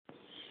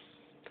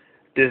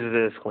This is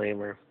a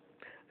disclaimer.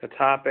 The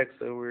topics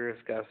that we're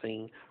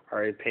discussing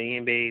are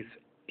opinion based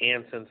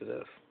and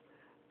sensitive.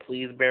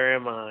 Please bear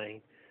in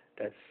mind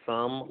that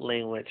some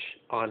language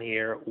on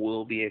here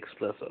will be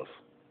explicit.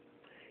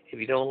 If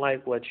you don't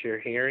like what you're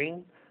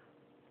hearing,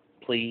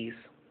 please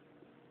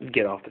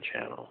get off the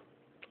channel.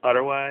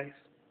 Otherwise,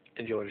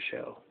 enjoy the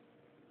show.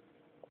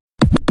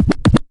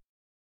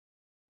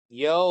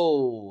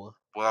 Yo.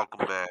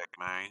 Welcome back,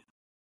 man.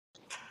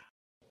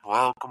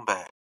 Welcome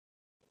back.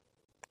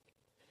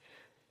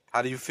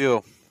 How do you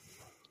feel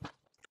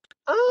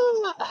Uh,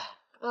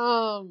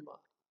 um,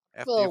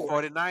 after your feel,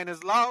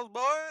 49ers lost,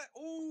 boy?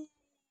 Ooh.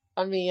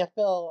 I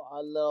feel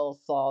a little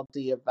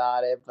salty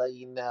about it, but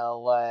you know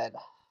what?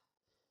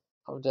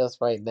 I'm just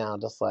right now,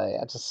 just like,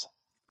 I so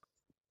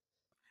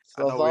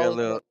know we're a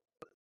little.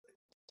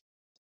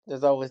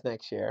 there's always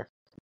next year.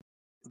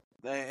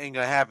 That ain't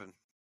gonna happen.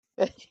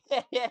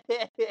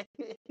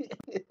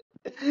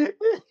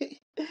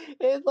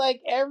 It's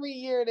like every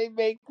year they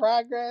make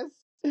progress,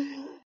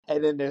 and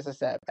then there's a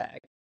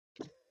setback.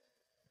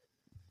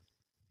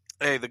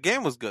 Hey, the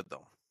game was good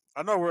though.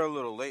 I know we're a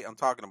little late. I'm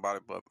talking about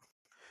it, but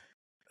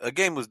the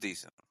game was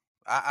decent.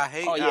 I Oh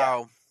hate yeah.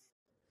 how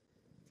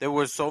there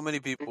were so many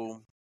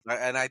people,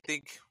 and I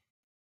think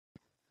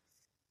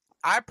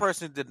I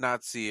personally did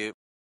not see it.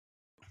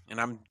 And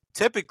I'm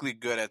typically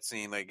good at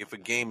seeing like if a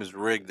game is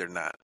rigged or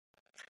not.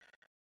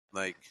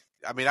 Like,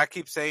 I mean, I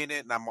keep saying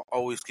it, and I'm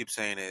always keep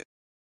saying it.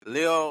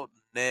 Lionel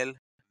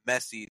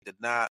Messi did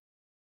not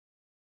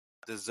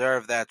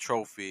deserve that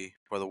trophy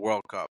for the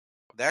World Cup.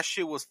 That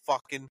shit was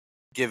fucking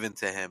given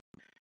to him.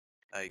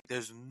 Like,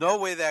 there's no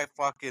way that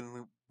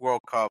fucking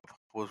World Cup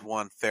was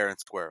won fair and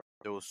square.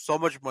 There was so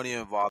much money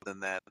involved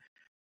in that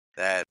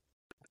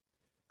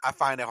I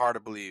find it hard to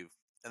believe.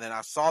 And then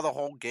I saw the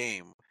whole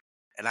game,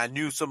 and I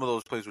knew some of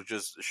those plays were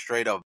just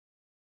straight up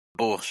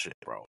bullshit,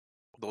 bro.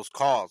 Those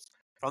calls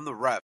from the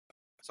ref.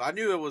 So I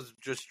knew it was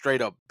just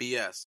straight up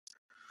BS.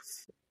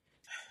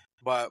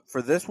 But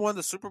for this one,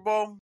 the Super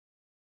Bowl,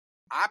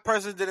 I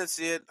personally didn't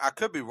see it. I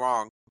could be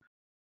wrong,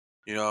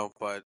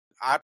 but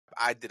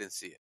I didn't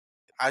see it.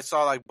 I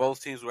saw like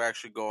both teams were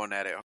actually going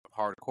at it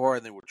hardcore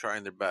and they were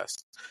trying their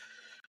best.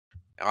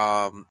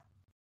 Um,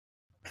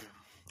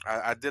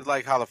 I did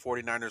like how the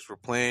 49ers were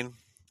playing.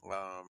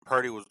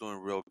 Purdy was doing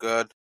real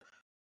good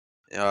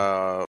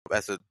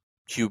as a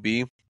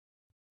QB.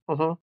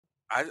 Mm-hmm.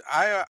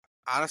 I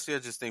honestly, I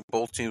just think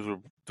both teams were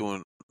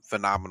doing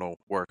phenomenal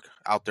work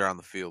out there on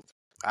the field.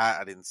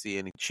 I didn't see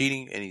any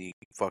cheating, any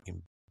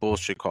fucking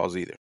bullshit calls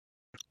either.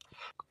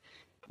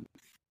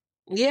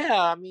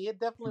 Yeah, it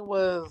definitely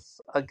was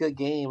a good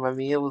game.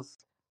 It was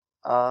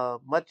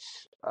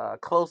much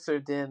closer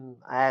than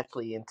I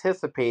actually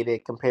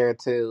anticipated compared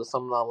to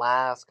some of the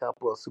last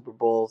couple of Super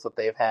Bowls that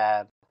they've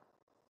had.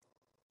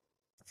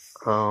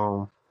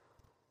 Um,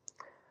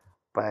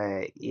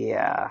 but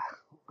yeah,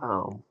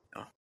 um,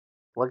 Oh,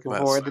 looking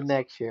Mess. forward to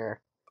next year.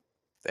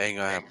 That ain't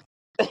gonna happen.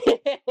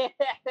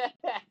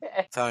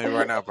 Telling you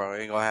right now, bro, it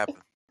ain't gonna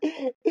happen.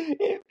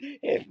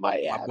 It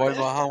might My boy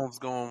happen. Mahomes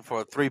going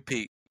for a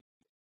three-peat.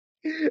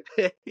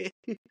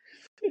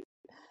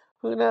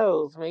 Who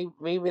knows?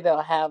 Maybe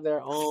they'll have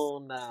their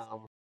own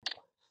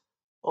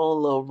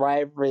little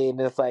rivalry,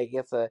 and it's like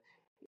it's the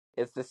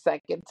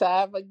second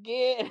time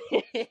again.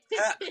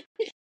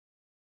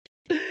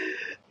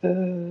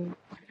 Uh,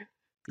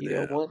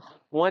 Yeah,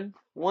 one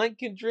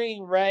can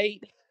dream,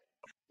 right?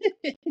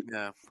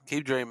 yeah.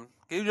 Keep dreaming.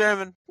 Keep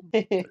dreaming.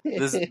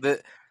 This is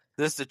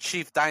the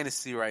Chief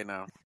Dynasty right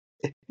now.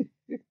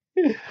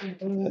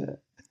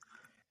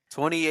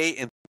 28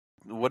 and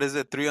what is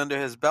it? 3 under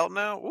his belt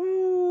now.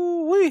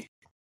 Ooh wee,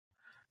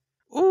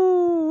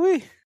 ooh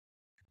wee.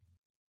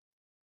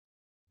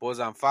 Boy's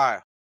on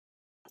fire.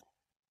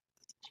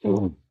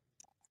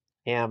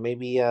 Yeah,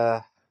 maybe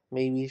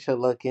you should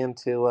look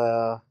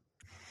into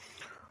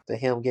to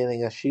him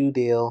getting a shoe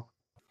deal.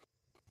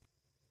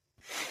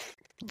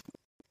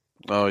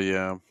 Oh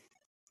yeah.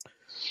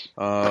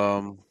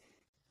 Um.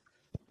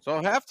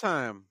 So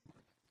halftime.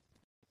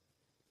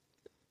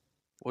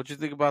 What'd you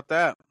think about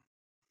that?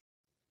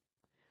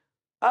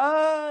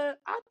 I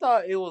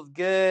thought it was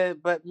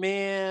good, but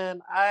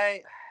man,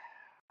 I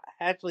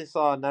actually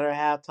saw another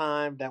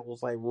halftime that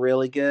was like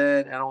really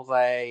good, and I was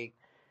like,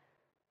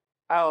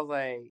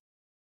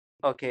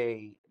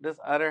 okay, this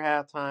other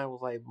halftime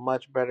was like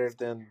much better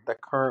than the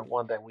current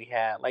one that we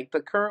had. Like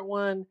the current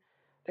one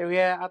that we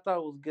had, I thought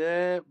it was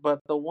good, but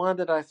the one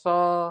that I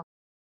saw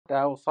that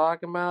I was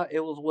talking about,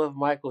 it was with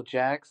Michael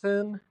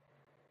Jackson,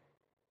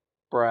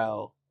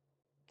 bro.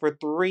 For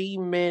 3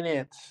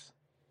 minutes,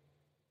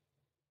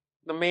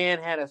 the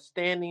man had a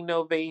standing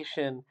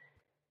ovation,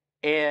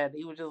 and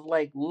he was just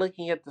like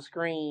looking at the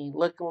screen,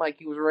 looking like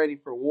he was ready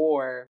for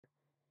war,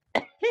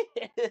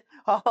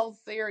 all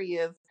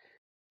serious,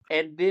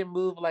 and didn't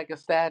move like a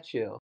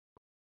statue.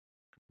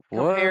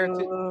 Compared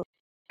to What?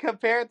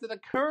 compared to the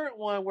current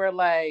one, where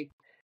like,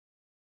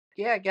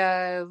 yeah,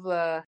 guys,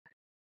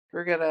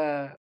 we're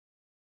gonna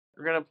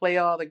we're gonna play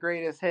all the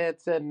greatest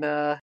hits, and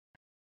then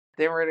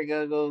we're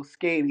gonna go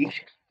skating.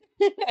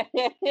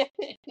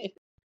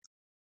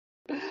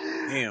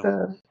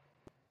 Damn.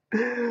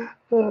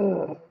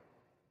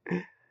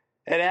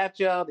 And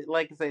after y'all,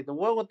 like I say, the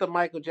one with the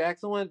Michael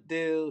Jackson one,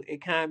 dude,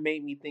 it kind of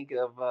made me think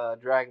of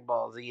Dragon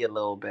Ball Z a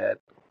little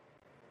bit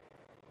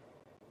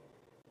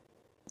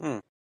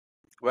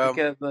Well,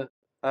 because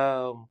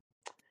um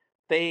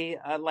they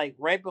like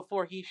right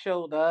before he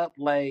showed up,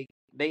 like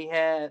he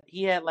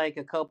had like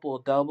a couple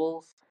of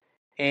doubles,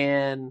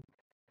 and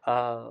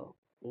uh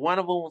one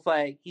of them was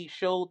like he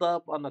showed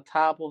up on the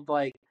top of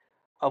like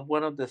of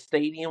one of the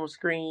stadium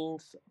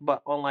screens,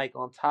 but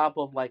on top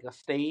of like a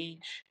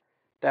stage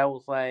that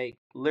was like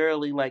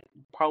literally like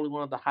probably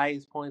one of the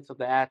highest points of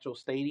the actual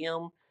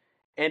stadium,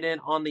 and then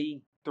on the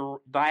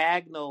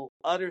diagonal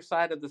other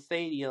side of the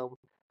stadium,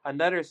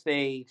 another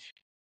stage,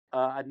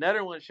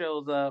 another one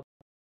shows up,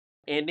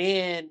 and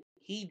then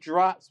he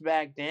drops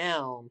back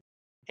down,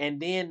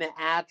 and then the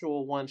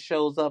actual one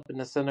shows up in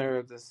the center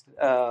of this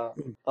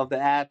of the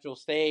actual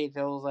stage.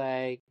 I was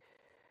like,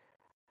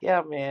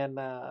 yeah, man.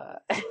 Uh,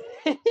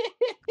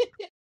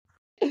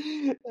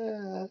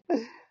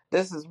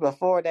 this is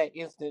before that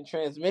instant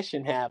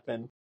transmission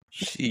happened.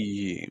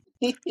 shit.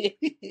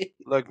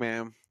 Look,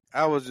 man,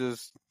 I was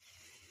just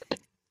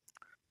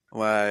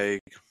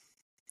like,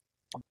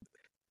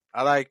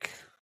 I like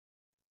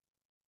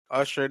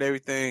Usher and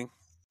everything,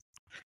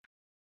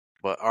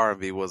 but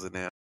R&B wasn't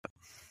it.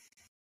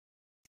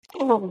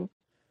 It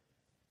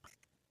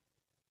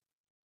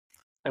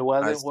I,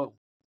 wasn't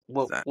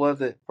what I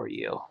was it for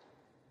you?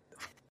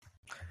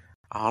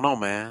 don't know,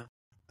 man.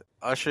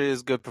 Usher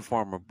is a good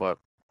performer, but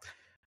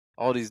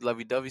all these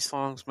lovey-dovey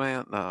songs,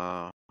 man,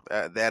 nah,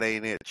 that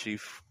ain't it,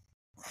 Chief.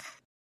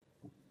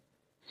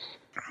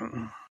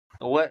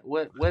 What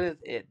is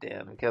it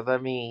then? Because I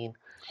mean,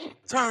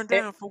 Turn it,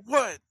 down for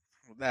what?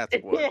 That's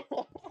what.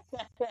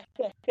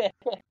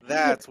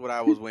 That's what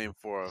I was waiting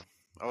for.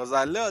 I was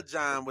like, Lil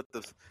Jon with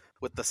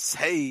the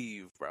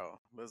save, bro.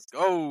 Let's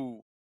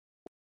go.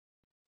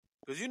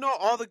 Because you know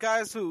all the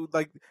guys who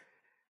like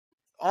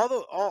all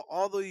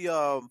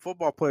the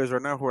football players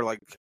right now who are like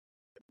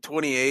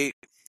 28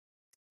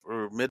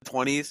 or mid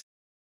 20s.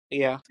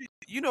 yeah.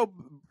 You know,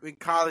 in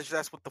college,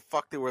 that's what the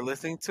fuck they were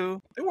listening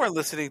to. They weren't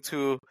listening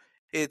to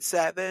 "It's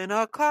 7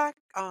 o'clock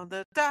on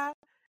the dot.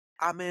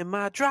 I'm in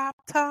my drop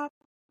top,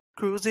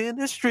 cruising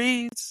the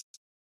streets."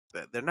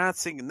 They're not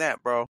singing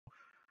that, bro.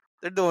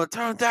 They're doing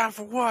 "Turn Down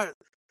for What."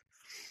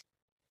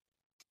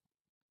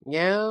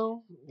 Yeah,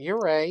 you're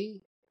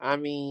right. I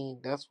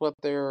mean, that's what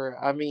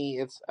they're. I mean,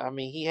 it's. I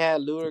mean, he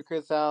had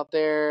Ludacris out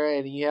there,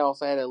 and he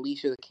also had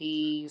Alicia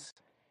Keys.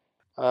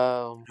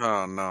 Um,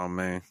 Oh no,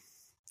 man.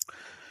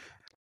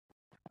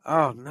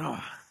 Oh no.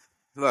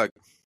 Look,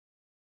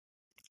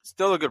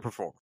 still a good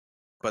performer,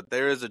 but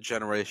there is a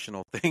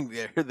generational thing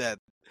there that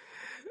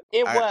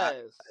it I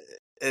was.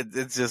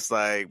 it's just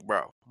like,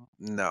 bro,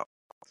 no.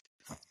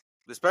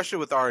 Especially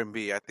with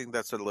R&B, I think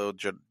that's a little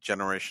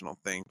generational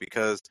thing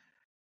because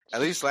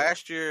at least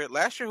last year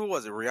who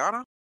was it?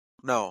 Rihanna?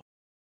 No,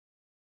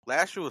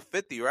 last year was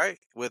 50, right?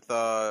 With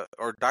or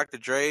Dr.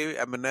 Dre,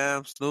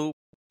 Eminem, Snoop,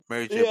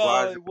 Mary J. Yeah,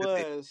 Blige, it 50.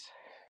 was.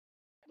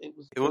 It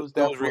was. It It was was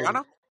it was definitely.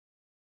 Rihanna.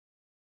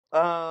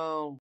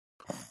 Um.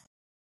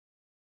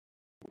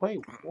 Wait,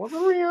 was it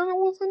Rihanna?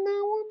 Was in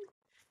that one?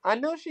 I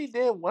know she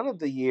did one of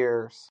the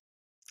years.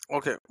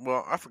 Okay,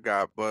 well I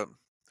forgot, but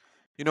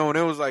you know when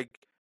it was like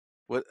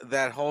with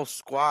that whole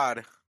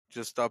squad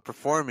just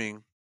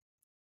performing,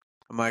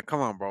 I'm like, come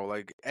on, bro,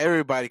 like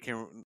everybody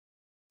can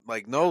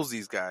like knows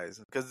these guys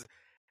because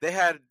they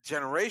had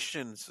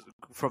generations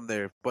from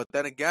there. But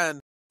then again,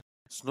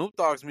 Snoop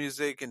Dogg's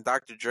music and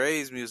Dr.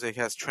 Dre's music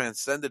has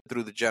transcended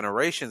through the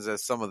generations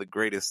as some of the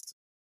greatest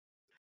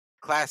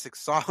classic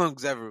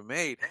songs ever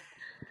made.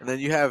 And then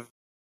you have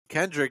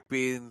Kendrick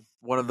being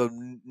one of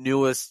the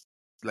newest,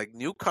 like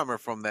newcomer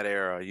from that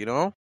era, you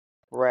know.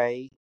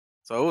 Right.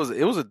 So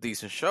it was a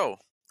decent show.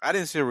 I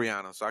didn't see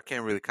Rihanna, so I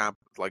can't really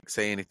like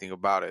say anything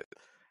about it.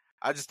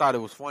 I just thought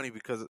it was funny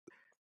because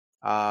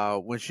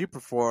when she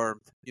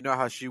performed, you know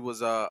how she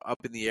was up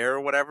in the air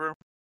or whatever.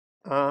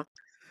 Huh?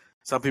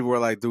 Some people were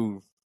like,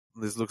 "Dude,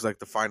 this looks like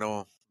the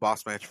final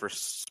boss match for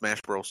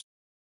Smash Bros."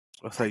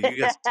 I was like, "You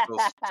guys are so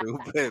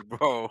stupid,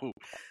 bro."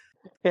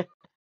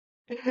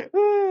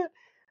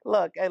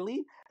 Look, at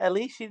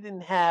least she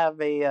didn't have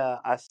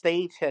a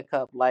stage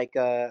hiccup like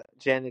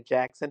Janet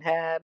Jackson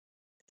had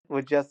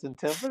with Justin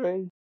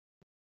Timberlake.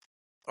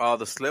 Oh,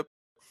 the slip,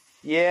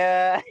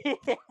 Yeah.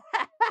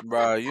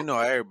 bro. You know,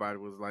 everybody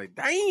was like,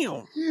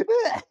 "Damn."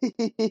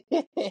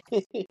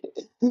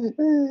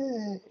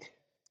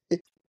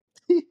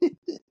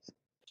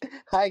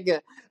 I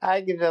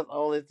can just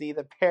only see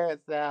the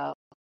parents now.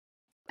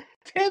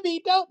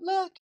 Timmy, don't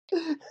look.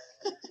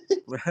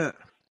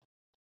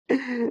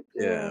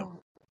 Yeah.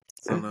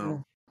 So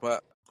no,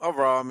 but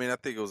overall, I mean, I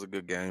think it was a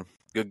good game.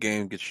 Good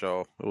game, good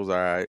show. It was all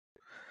right.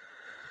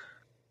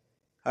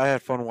 I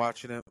had fun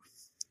watching it.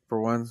 For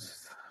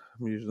once,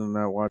 I'm usually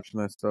not watching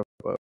that stuff,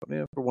 but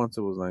yeah, for once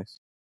it was nice.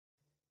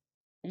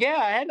 Yeah,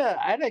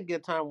 I had a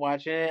good time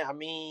watching it. I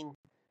mean,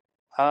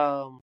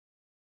 um,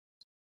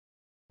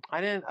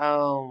 I didn't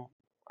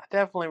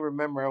definitely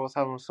remember I was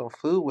having some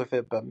food with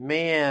it, but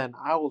man,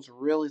 I was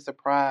really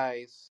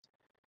surprised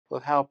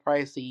with how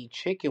pricey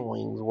chicken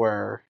wings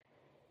were.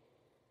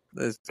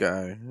 This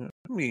guy. I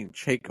mean,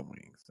 chicken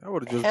wings. I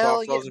would have just bought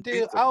Hell yeah, frozen dude!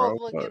 pizza, bro.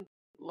 Fuck.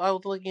 I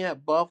was looking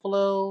at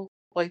Buffalo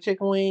like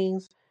chicken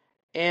wings,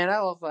 and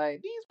I was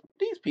like,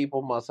 these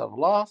people must have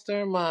lost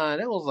their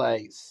mind. It was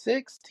like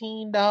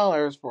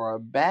 $16 for a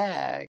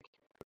bag.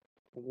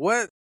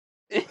 What,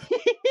 I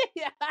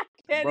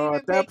can't bro? even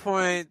At that make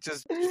point,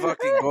 just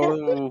fucking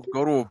go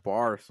to a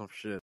bar or some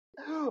shit.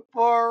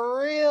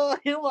 for real.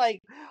 You're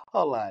like,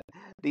 hold on,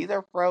 these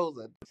are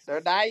frozen.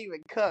 They're not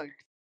even cooked.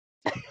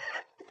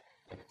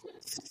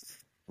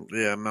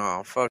 Yeah,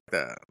 no, fuck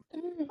that.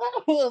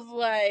 I was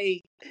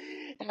like,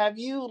 have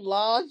you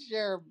lost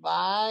your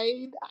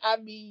mind? I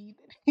mean,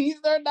 these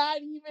are not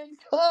even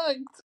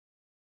cooked.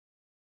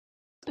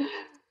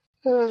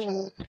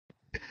 Like,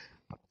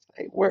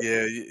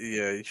 Yeah,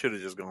 yeah, you should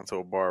have just gone to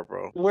a bar,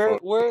 bro. we're,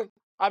 Fuck. we're.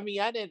 I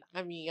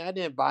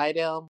didn't buy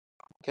them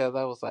because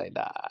I was like,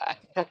 nah,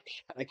 I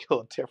gotta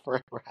go a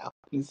different route.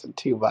 These are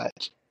too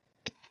much.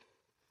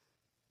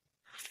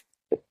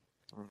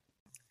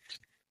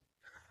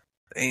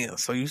 Damn.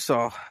 So you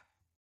saw.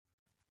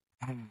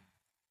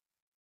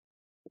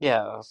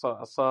 Yeah, so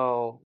I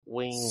saw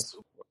wings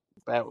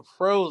that were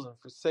frozen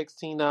for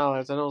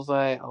 $16, and I was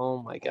like,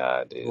 oh my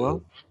god, dude.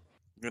 Well,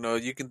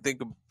 you can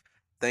think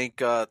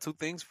two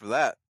things for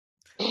that.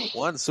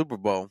 One, Super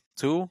Bowl.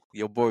 Two,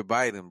 your boy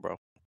Biden, bro.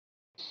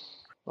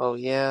 Oh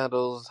yeah,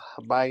 those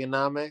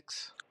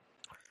Bidenomics.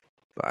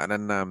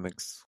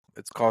 Bidenomics.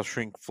 It's called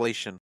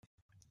shrinkflation.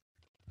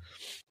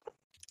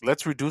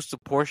 Let's reduce the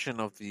portion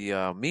of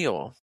the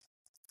meal,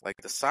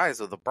 like the size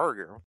of the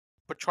burger,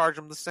 but charge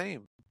them the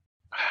same.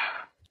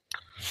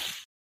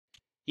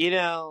 You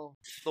know,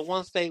 the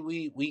one state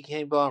we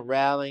came on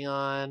rallying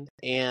on,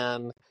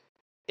 and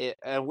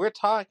we're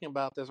talking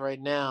about this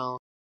right now.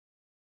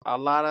 A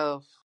lot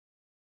of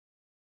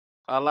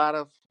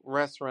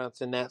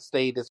restaurants in that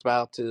state is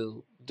about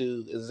to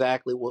do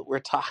exactly what we're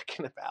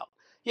talking about.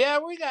 Yeah,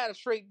 we got to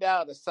shrink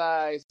down the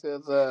size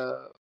because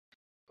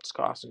it's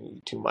costing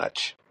you too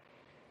much.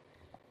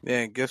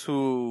 Yeah, and guess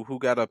who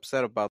got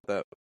upset about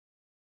that?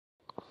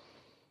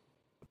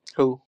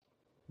 Who?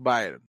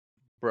 Biden.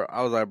 Bro,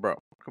 I was like, bro,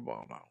 come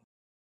on now.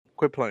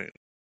 Quit playing.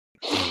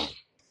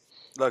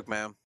 Look,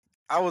 man.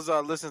 I was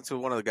listening to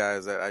one of the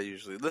guys that I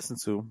usually listen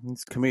to.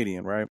 He's a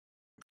comedian, right?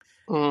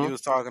 He Mm-hmm.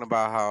 was talking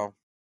about how,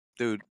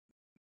 dude,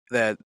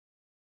 that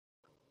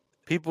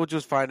people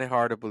just find it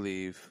hard to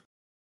believe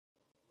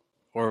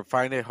or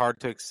find it hard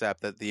to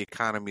accept that the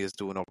economy is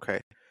doing okay.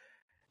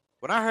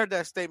 When I heard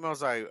that statement, I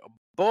was like,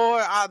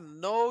 boy, I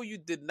know you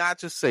did not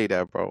just say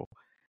that, bro.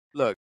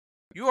 Look,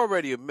 you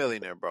already a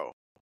millionaire, bro.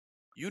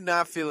 You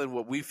not feeling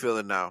what we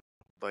feeling now.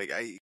 Like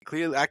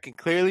I can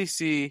clearly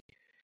see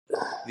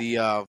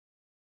the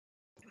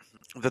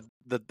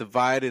the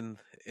divide in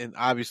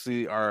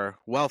obviously our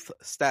wealth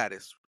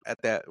status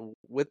at that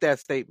with that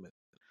statement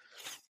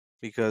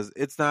because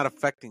it's not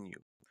affecting you.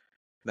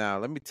 Now,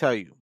 let me tell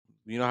you.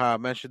 You know how I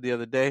mentioned the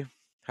other day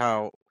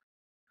how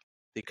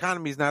the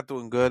economy is not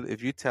doing good.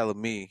 If you're telling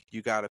me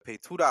you got to pay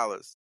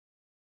 $2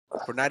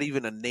 for not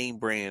even a name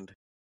brand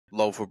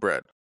loaf of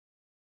bread,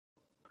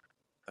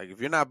 like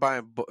if you're not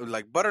buying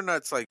like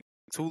butternuts, like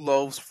 2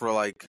 loaves for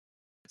like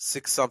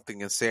 6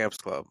 something in Sam's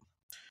Club,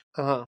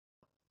 Uh-huh.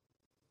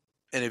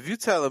 and if you're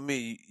telling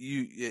me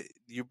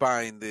you're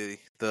buying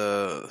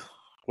the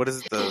what is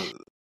it, the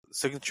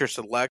Signature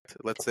Select,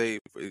 let's say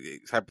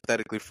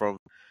hypothetically from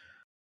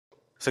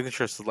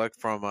Signature Select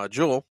from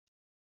Jewel,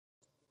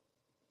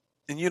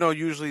 and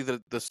usually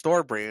the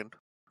store brand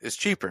is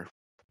cheaper.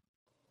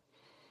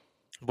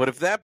 But if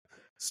that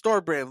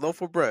store brand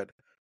loaf of bread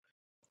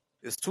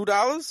is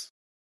 $2,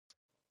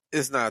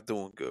 it's not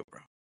doing good,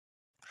 bro.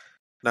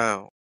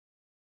 Now,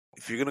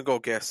 if you're gonna go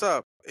gas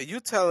up, and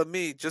you telling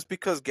me just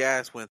because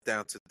gas went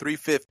down to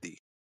 $3.50,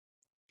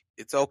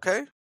 it's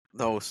okay?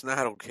 No, it's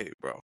not okay,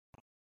 bro.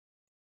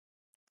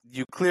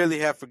 You clearly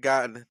have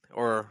forgotten,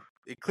 or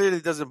it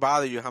clearly doesn't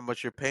bother you how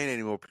much you're paying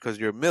anymore because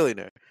you're a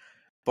millionaire.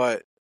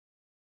 But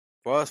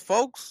for us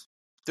folks,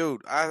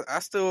 dude, I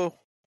still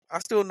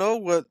know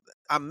what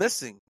I'm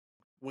missing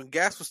when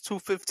gas was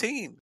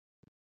 $2.15,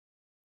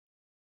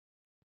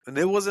 and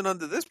it wasn't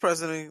under this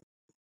president.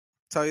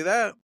 Tell you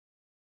that.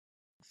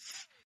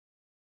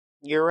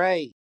 You're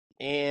right.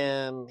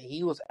 And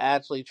he was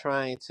actually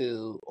trying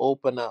to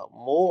open up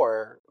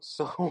more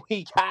so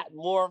we got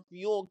more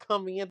fuel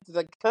coming into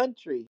the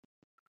country.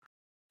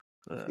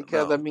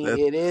 Because, I No, mean,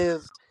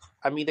 that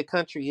the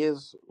country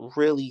is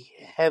really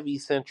heavy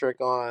centric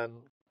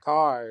on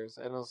cars.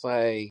 And it's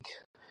like,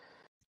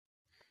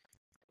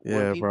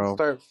 when yeah, people bro.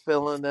 start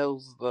feeling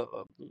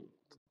the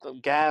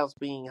gas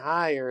being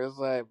higher, it's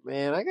like,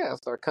 man, I gotta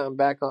start coming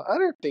back on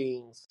other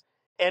things.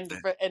 And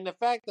the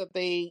fact that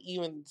they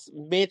even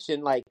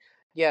mention like,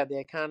 yeah, the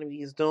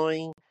economy is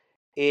doing,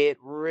 it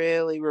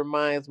really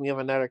reminds me of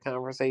another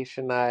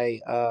conversation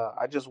I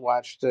just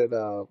watched it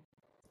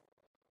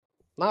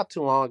not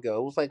too long ago.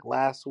 It was like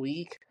last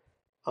week.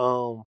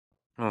 Um,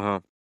 Uh huh.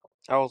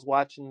 I was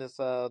watching this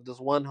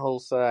one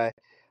host that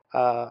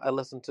I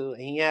listened to,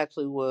 and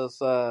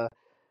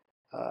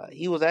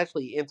he was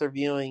actually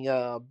interviewing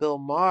Bill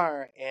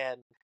Maher,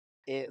 and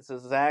it's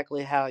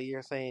exactly how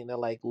you're saying that,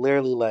 like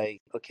literally, like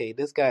okay,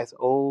 this guy's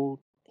old,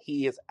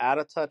 he is out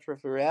of touch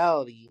with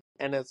reality,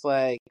 and it's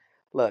like,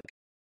 look,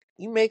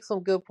 you make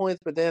some good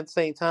points, but then at the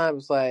same time,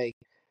 it's like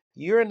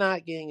you're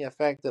not getting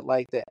affected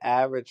like the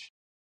average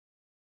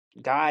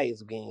guy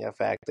is getting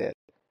affected,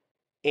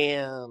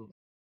 and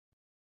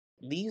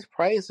these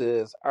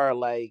prices are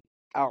like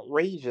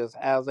outrageous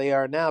as they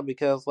are now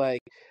because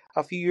like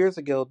a few years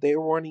ago they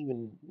weren't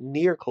even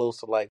near close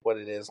to like what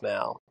it is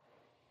now.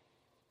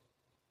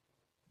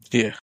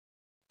 Yeah.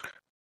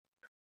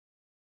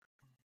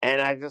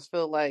 And I just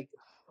feel like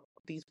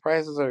these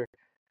prices are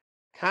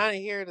kind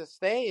of here to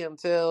stay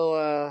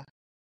until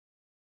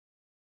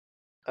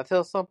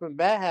something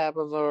bad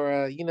happens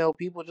or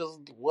people just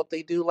what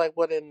they do like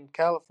what in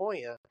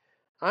California.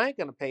 I ain't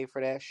gonna pay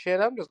for that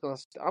shit. I'm just gonna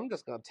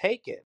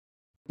take it.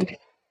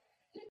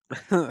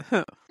 And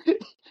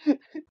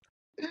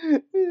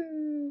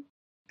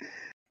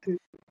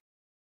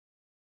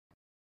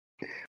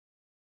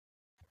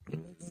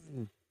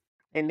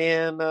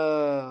then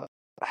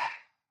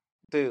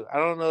dude, I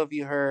don't know if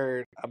you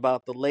heard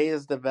about the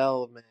latest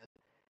development.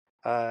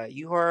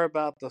 You heard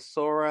about the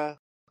Sora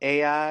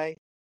AI?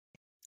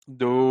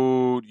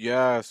 Dude,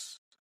 yes.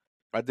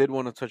 I did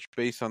want to touch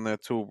base on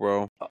that too,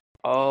 bro.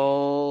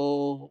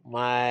 Oh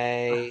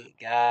my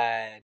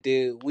god,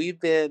 dude, we've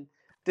been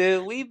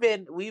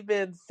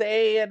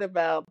saying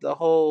about the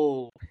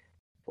whole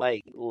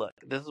like, look,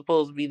 this is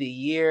supposed to be the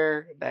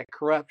year that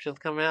corruption's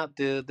coming out,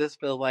 dude. This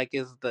feels like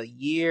it's the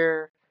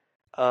year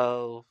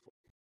of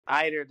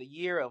either the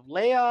year of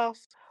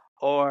layoffs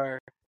or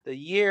the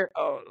year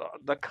of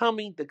the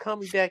coming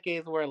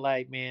decades where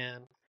like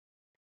man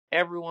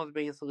everyone's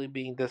basically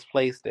being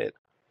displaced.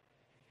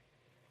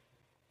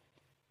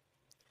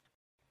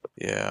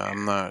 Yeah,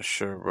 I'm not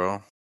sure,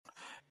 bro.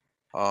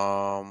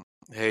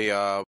 Hey,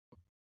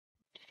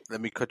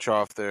 let me cut you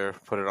off there.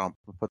 Put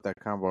that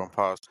combo on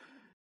pause.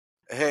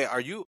 Hey,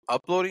 are you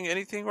uploading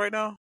anything right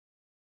now?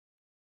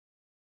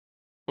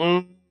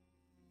 Mm,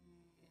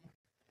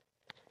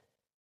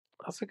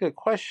 that's a good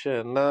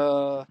question.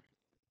 I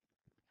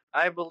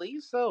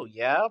believe so,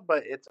 yeah,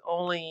 but it's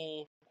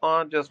only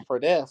on just for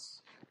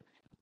this.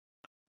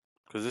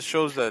 Because this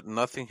shows that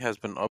nothing has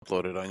been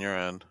uploaded on your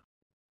end.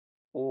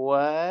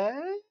 What?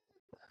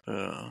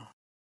 Yeah.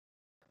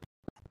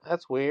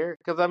 That's weird.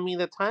 Because I mean,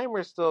 the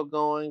timer's still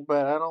going,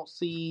 but I don't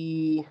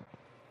see.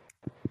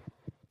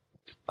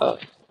 I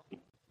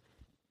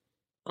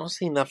don't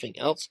see nothing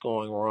else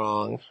going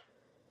wrong.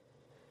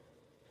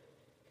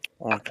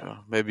 Okay,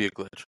 maybe a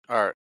glitch.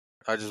 All right.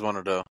 I just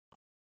wanted to.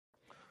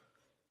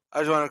 I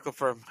just wanted to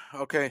confirm.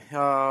 Okay.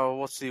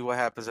 We'll see what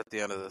happens at the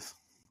end of this.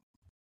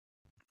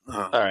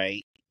 All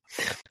right.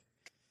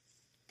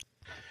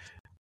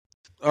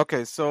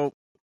 Okay, so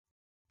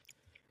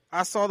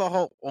I saw the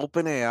whole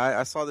open AI.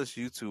 I saw this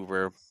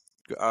YouTuber.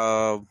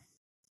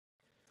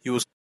 He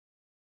was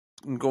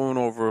going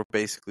over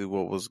basically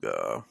what was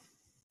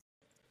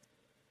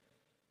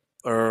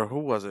or who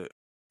was it?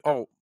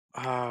 Oh,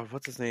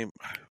 what's his name?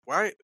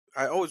 Why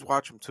I always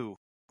watch him too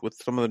with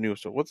some of the news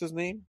stuff. What's his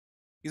name?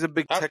 He's a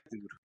big I, tech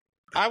dude.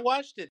 I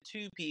watched it.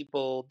 Two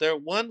people. There,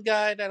 one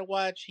guy that I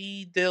watched.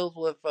 He deals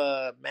with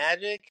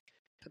magic.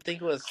 I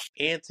think it was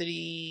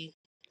Anthony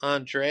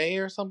Andre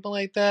or something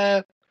like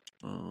that.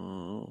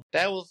 Mm.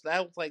 That was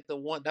like the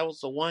one. That was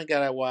the one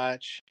guy I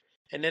watched.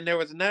 And then there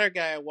was another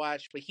guy I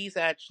watched, but he's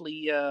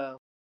actually a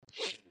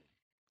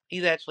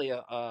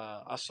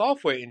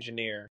software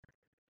engineer,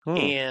 Hmm.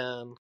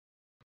 and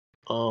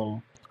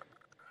um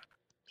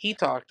he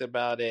talked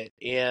about it,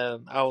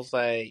 and I was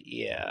like,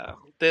 yeah,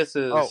 this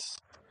Oh, is.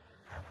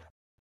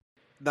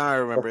 now I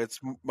remember. It's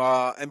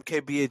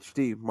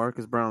MKBHD,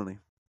 Marcus Brownlee.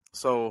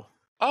 So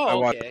I Oh,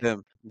 watched okay.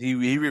 him.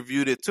 He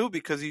reviewed it too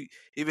because he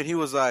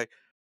was like,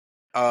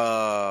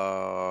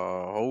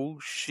 oh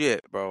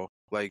shit, bro.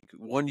 Like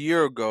 1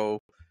 year ago,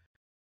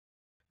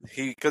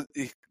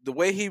 the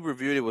way he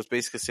reviewed it was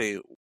basically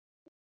saying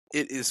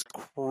it is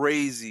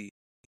crazy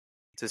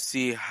to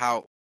see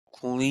how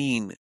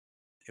clean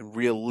and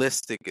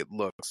realistic it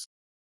looks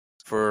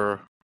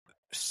for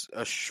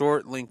a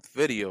short length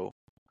video.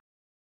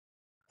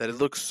 That it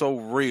looks so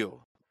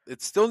real.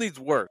 It still needs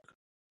work.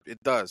 It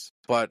does,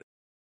 but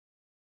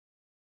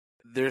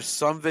there's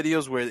some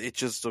videos where it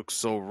just looks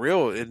so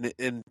real,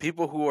 and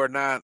people who are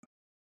not,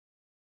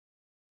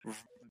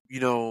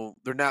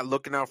 they're not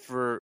looking out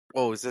for,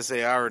 oh, is this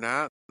AI or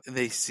not, and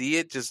they see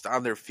it just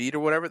on their feed or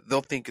whatever,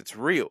 they'll think it's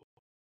real.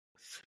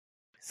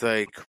 It's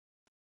like,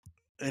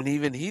 and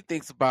even he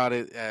thinks about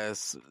it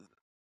as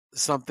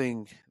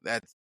something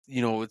that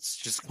it's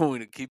just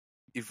going to keep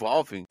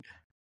evolving,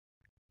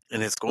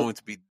 and it's going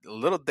to be a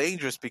little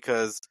dangerous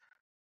because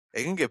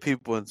it can get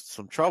people in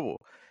some trouble.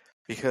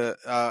 Because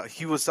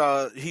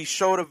he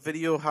showed a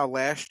video how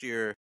last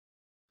year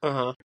Uh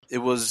huh. it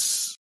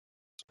was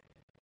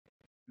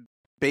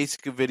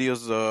basic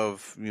videos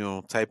of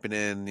typing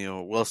in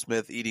Will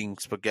Smith eating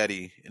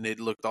spaghetti, and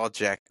it looked all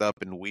jacked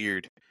up and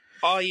weird.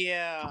 Oh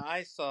yeah,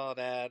 I saw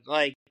that.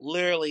 Like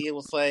literally, it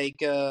was like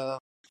it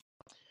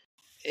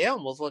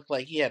almost looked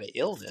like he had an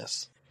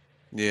illness.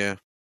 Yeah,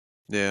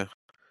 yeah.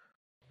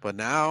 But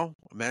now,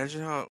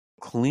 imagine how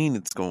clean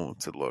it's going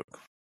to look.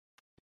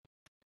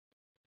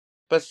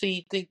 But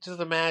see, just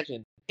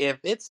imagine if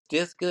it's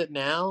this good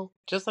now.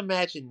 Just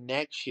imagine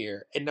next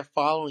year and the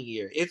following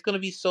year. It's gonna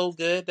be so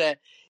good that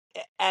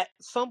at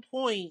some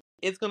point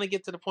it's gonna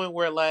get to the point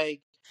where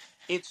like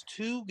it's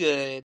too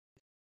good,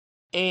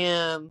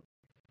 and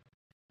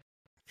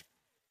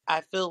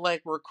I feel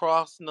like we're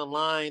crossing the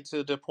line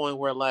to the point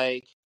where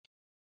like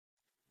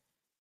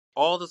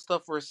all the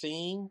stuff we're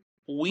seeing,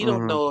 we don't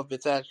Mm-hmm. know if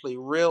it's actually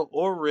real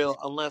or real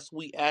unless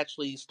we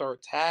actually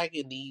start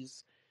tagging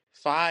these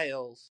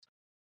files.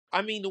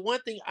 I mean, the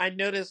one thing I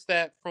noticed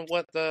that from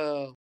what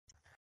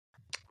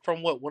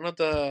one of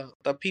the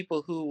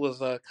people who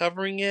was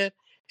covering it,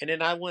 and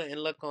then I went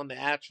and looked on the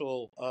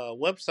actual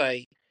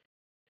website.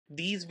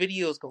 These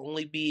videos can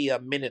only be a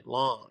minute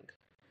long,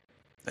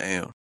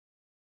 Damn.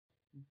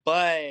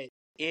 but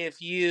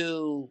if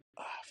you,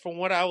 from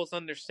what I was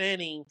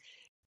understanding,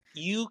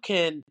 you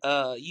can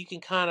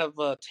kind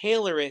of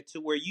tailor it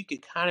to where you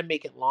could kind of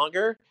make it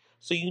longer.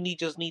 So you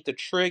just need to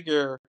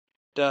trigger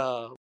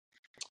the,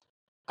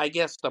 I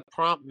guess, the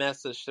prompt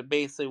message to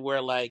basically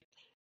where like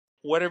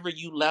whatever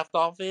you left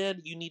off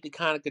in, you need to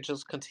kind of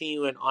just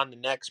continue it on the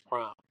next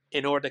prompt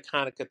in order to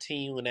kind of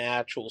continue in the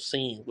actual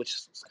scene, which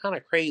is kind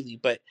of crazy.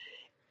 But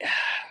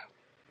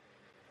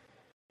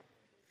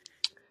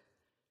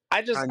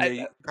I just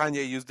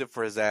Kanye used it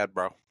for his ad,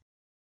 bro.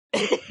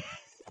 I,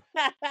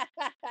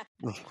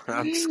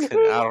 I'm just kidding.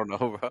 I don't know,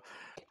 bro.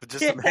 But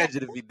just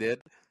imagine if he did.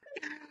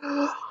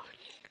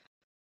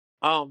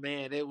 oh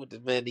man, it would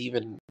have been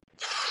even.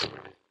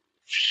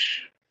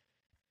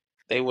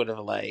 They would have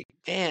like,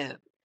 man,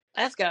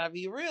 that's gotta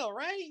be real,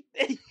 right?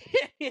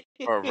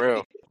 For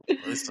real.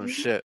 It's some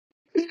shit.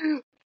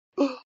 It's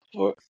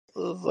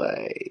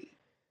like,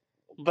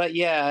 but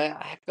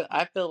yeah,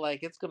 I feel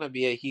like it's gonna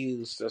be a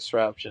huge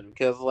disruption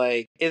because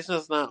like it's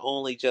just not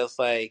only just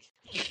like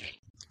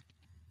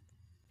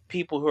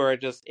people who are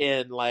just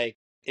in like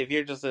if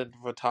you're just in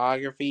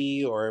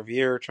photography or if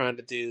you're trying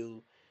to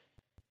do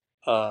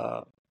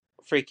uh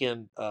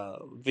freaking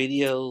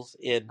videos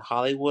in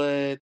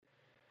Hollywood.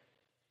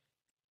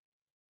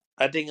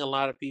 I think a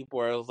lot of people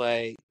are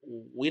like,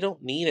 we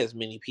don't need as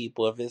many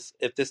people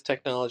if this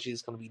technology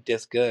is going to be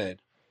this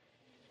good.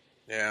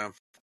 Yeah. Do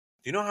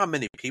you know how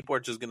many people are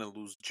just gonna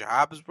lose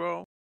jobs,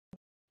 bro?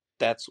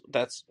 It's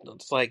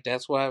like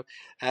that's what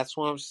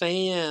I'm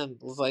saying.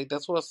 It's like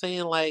that's what I'm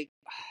saying. Like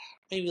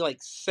maybe like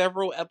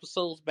several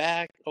episodes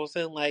back, I was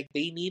saying like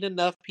they need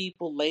enough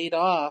people laid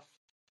off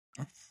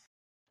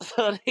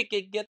so they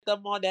can get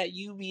them on that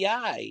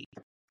UBI,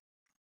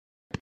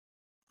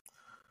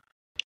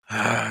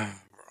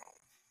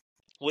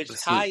 which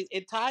This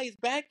is ties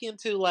back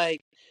into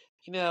like,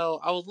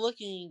 I was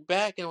looking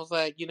back and I was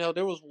like,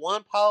 there was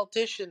one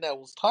politician that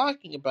was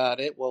talking about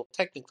it. Well,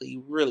 technically,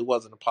 he really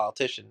wasn't a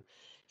politician.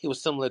 He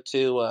was similar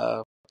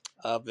to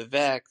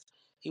Vivek.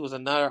 He was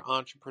another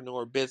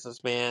entrepreneur,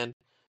 businessman.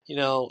 You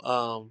know,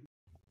 um,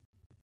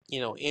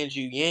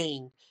 Andrew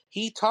Yang.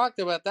 He talked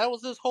about that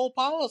was his whole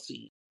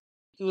policy.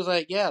 He was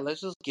like, yeah,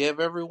 let's just give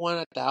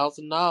everyone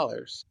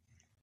 $1,000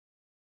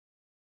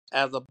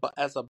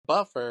 as a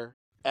buffer,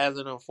 as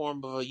in a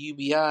form of a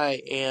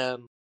UBI,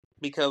 and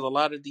because a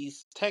lot of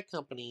these tech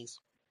companies,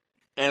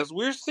 as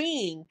we're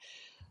seeing,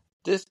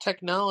 this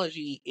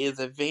technology is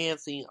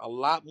advancing a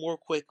lot more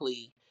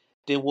quickly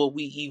than what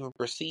we even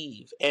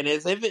perceive. And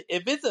as if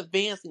it's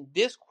advancing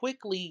this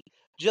quickly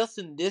just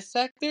in this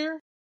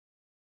sector,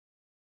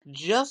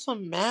 just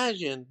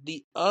imagine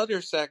the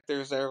other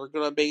sectors that are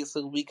going to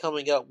basically be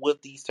coming up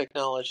with these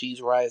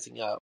technologies rising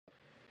up.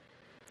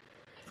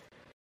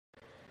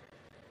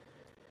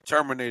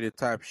 Terminated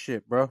type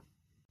shit, bro.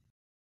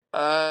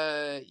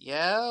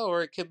 Yeah,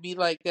 or it could be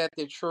like that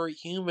Detroit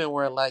Human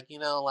where like,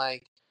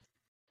 like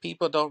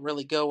people don't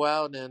really go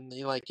out and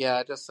you're like, yeah,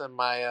 I just send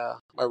my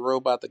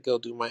robot to go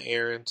do my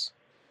errands,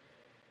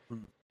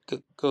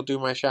 go do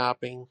my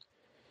shopping.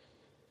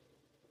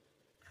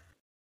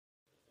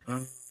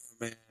 Oh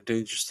man,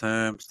 dangerous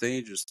times,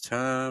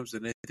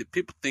 and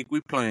people think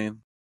we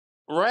playing.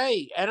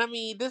 Right. And I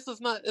mean, this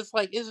is not, it's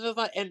like, it's just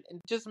like, and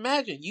just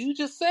imagine, you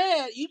just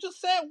said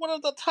one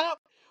of the top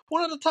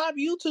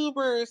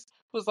YouTubers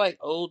was like,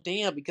 oh,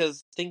 damn,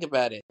 because think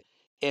about it.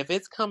 If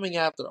it's coming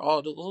after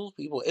all those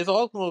people, it's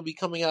all going to be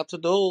coming out to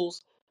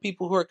those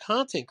people who are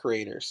content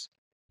creators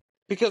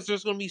because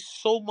there's going to be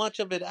so much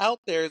of it out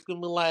there. It's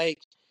going to be like,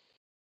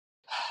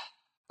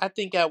 I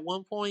think at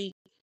one point,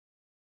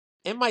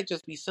 it might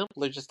just be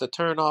simpler just to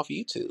turn off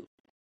YouTube.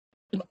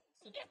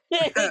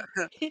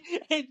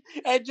 and,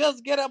 and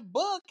just get a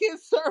book and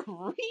start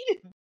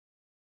reading.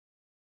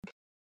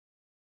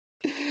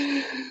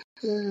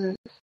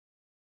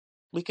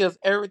 Because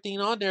everything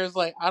on there is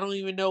like, I don't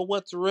even know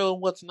what's real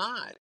and what's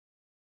not.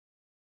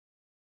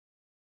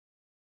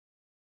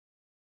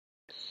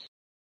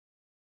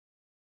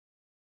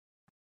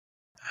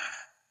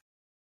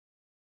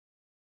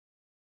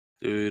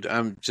 Dude,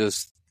 I'm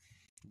just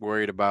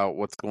worried about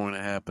what's going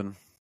to happen.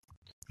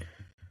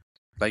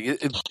 Like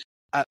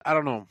I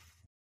don't know.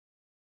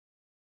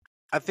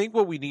 I think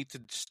what we need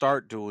to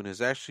start doing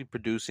is actually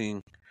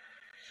producing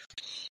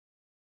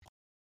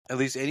at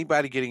least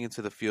anybody getting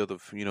into the field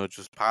of,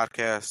 just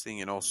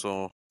podcasting and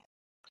also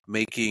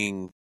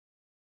making,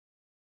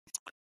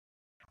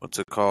 what's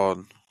it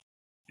called?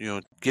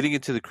 Getting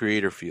into the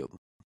creator field.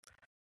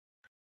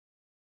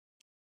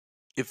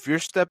 If you're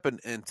stepping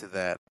into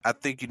that, I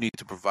think you need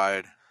to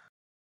provide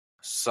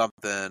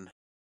something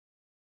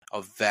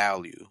of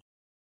value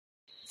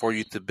for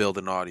you to build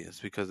an audience.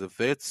 Because if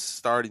it's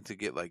starting to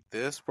get like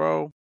this,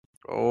 bro,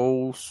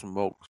 oh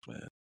smokes,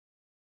 man.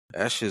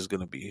 That shit's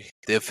gonna be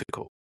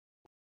difficult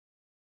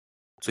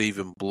to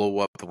even blow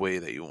up the way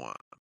that you want.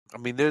 I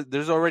mean,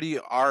 there's already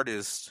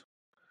artists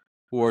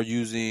who are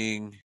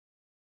using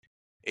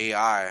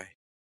AI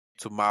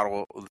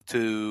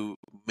to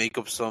make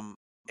up some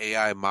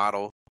AI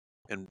model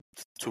and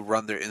to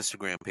run their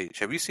Instagram page.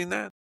 Have you seen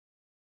that?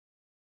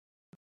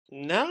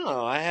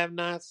 No, I have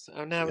not. I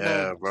have not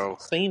Yeah, bro.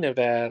 seen of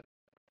that.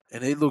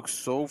 And it looks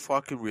so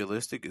fucking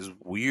realistic. It's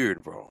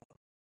weird, bro.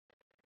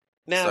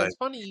 It's Now like it's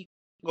funny.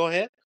 Go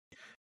ahead.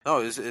 no,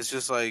 it's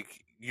just like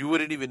you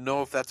wouldn't even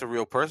know if that's a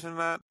real person or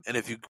not. And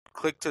if you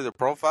click to the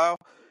profile,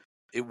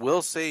 it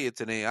will say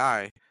it's an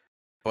AI,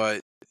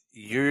 but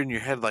you're in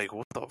your head like,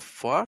 what the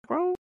fuck,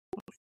 bro?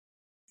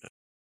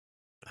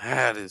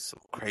 That is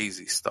some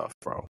crazy stuff,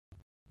 bro.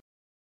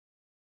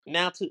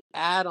 Now to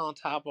add on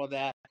top of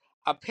that,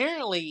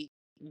 apparently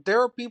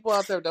there are people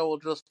out there that will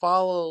just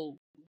follow,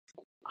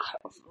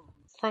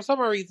 for some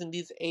reason,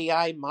 these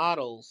AI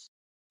models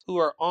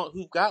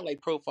who've got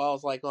like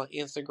profiles like on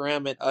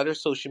Instagram and other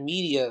social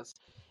medias,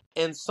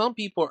 and some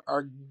people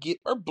are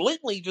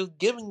blatantly just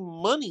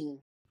giving money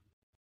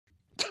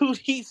to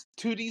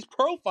these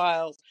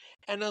profiles,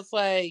 and it's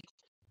like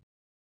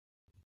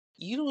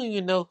you don't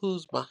even know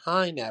who's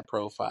behind that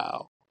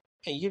profile,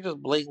 and you're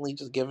just blatantly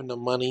just giving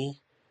them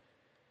money.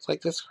 It's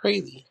like that's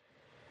crazy,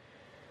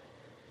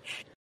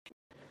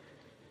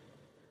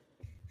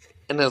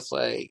 and it's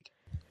like.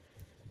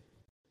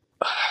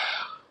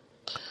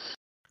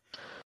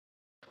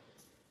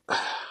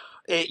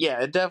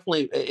 It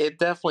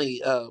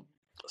definitely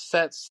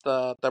sets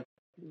the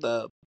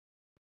the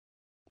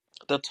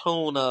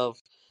tone of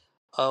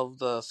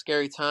the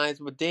scary times.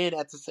 But then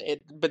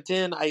but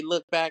then I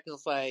look back and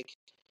it's like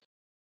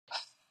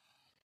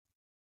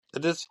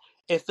this.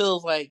 It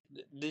feels like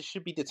this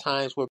should be the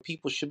times where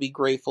people should be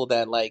grateful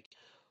that like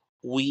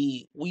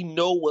we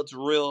know what's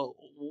real.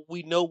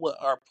 We know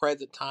what our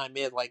present time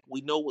is. Like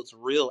we know what's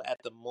real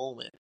at the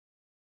moment.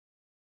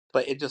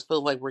 But it just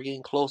feels like we're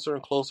getting closer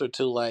and closer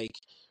to like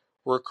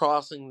we're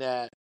crossing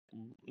that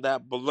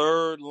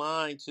blurred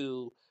line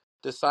to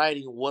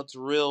deciding what's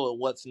real and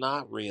what's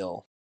not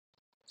real.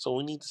 So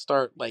we need to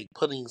start like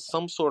putting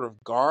some sort of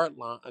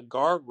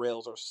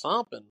guardrails or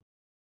something,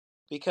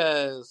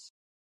 because,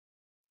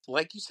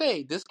 like you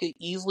say, this could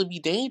easily be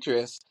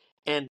dangerous.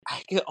 And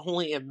I can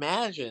only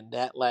imagine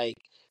that like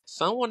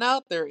someone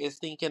out there is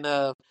thinking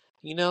of,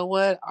 you know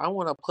what, I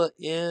want to put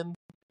in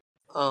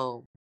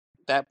um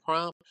that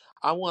prompt.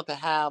 I want to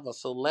have a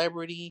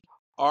celebrity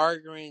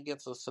arguing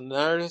against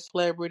another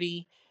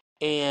celebrity,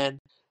 and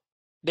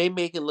they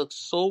make it look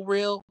so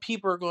real.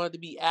 People are going to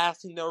be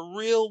asking the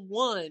real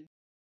one,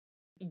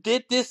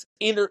 did this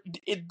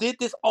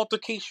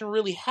altercation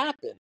really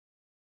happen?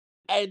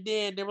 And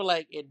then they were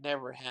like, it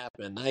never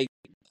happened. I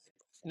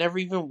never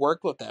even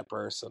worked with that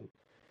person.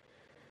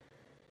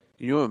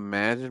 Can you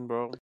imagine,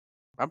 bro?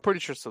 I'm pretty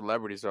sure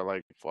celebrities are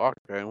like, fuck,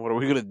 man, what are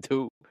we gonna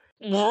do?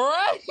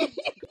 Right.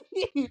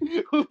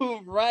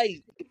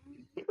 Right.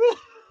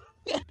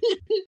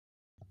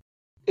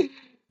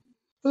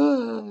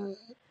 Because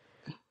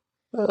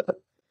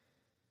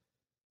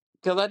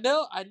I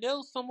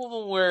know some of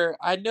them were,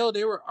 I know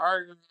they were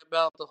arguing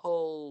about the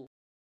whole,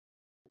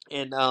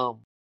 and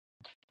one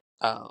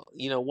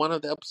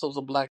of the episodes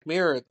of Black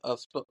Mirror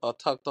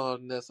talked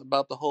on this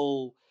about the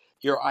whole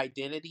your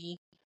identity,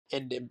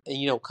 and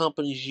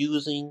companies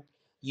using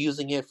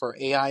it for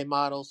AI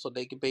models so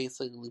they can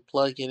basically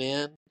plug it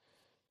in,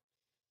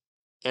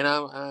 and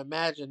I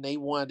imagine they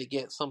wanted to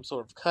get some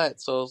sort of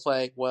cut. So it's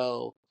like,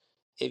 well,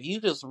 if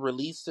you just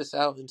release this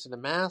out into the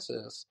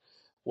masses,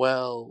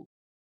 well,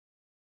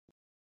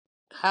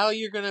 how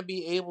you're going to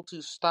be able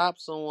to stop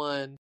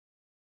someone,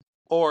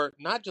 or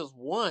not just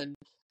one,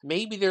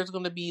 maybe there's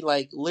going to be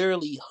like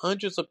literally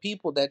hundreds of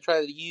people that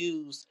try to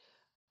use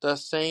the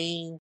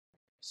same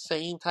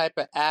type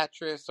of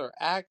actress or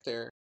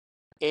actor,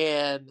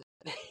 and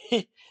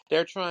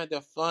they're trying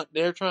to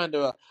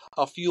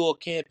fuel a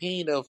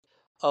campaign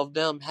of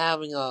them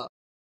having a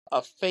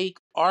fake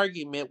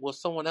argument with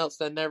someone else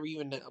that never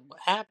even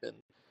happened.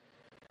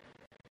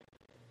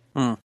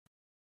 Hmm.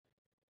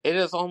 It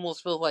just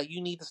almost feels like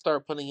you need to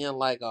start putting in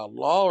like a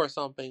law or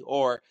something,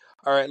 or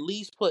at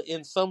least put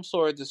in some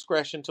sort of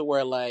discretion to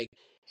where like,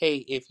 hey,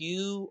 if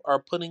you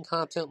are putting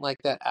content like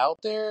that out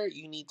there,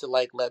 you need to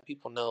like let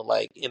people know,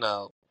 like,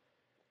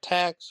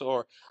 text,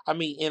 or I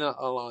mean,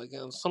 like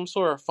in some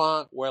sort of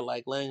font where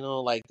like letting you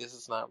know like this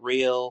is not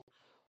real,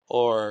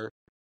 or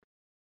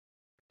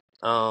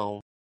um,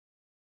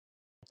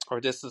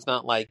 or this is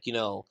not like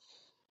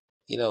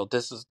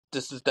this is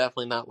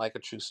definitely not like a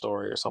true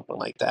story or something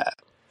like that.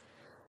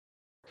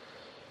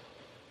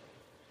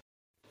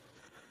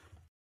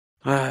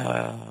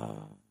 But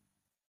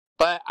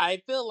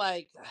I feel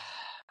like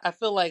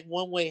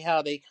one way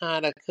how they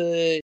kind of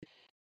could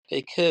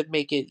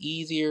make it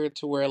easier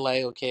to where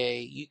like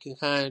okay you can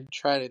kind of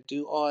try to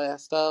do all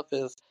that stuff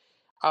is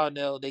I don't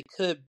know they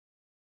could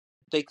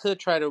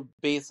try to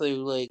basically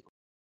like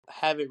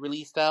have it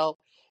released out,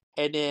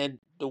 and then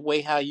the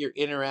way how you're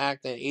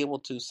interact and able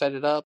to set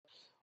it up,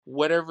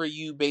 whatever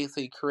you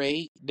basically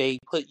create, they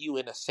put you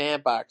in a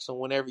sandbox. So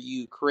whenever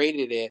you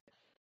created it,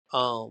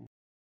 um,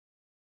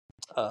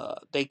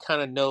 they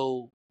kind of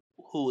know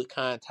who it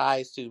kind of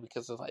ties to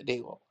because it's like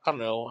they I don't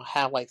know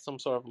have like some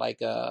sort of like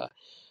biometrics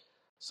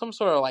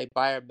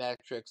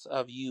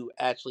of you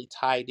actually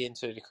tied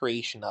into the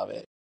creation of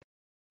it.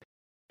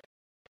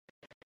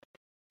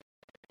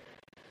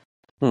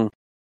 Hmm.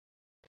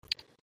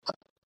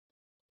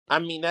 I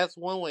mean, that's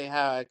one way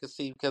how I could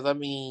see because I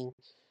mean,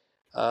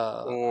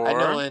 Or I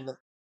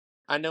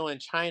know in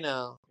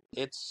China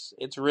it's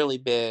really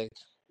big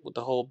with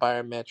the whole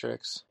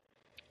biometrics.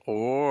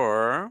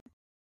 or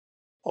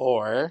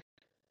Or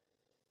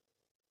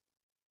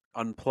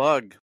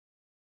unplug,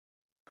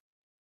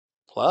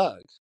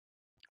 plug.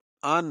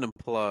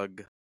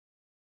 unplug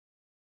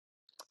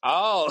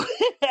Oh,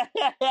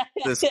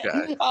 this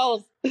guy. I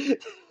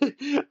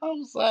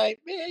was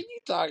like, man, you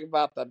talking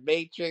about the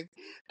Matrix?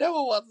 That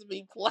one wasn't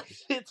being plugged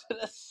into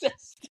the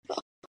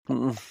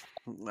system.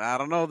 I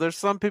don't know. There's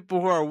some people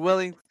who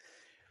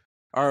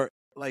are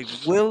like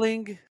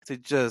willing to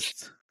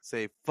just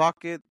say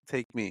fuck it,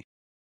 take me.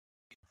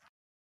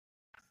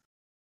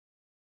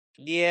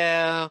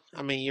 Yeah,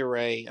 I mean, you're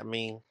right. I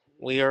mean,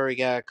 we already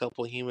got a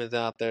couple humans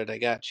out there that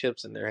got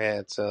chips in their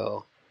head,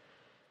 so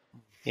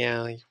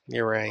yeah,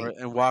 you're right.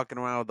 And walking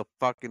around with a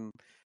fucking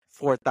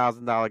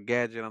 $4,000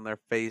 gadget on their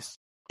face.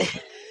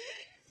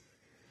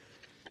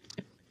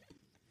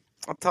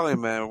 I'm telling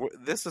you, man,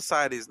 this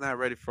society is not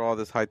ready for all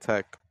this high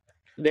tech.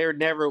 There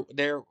never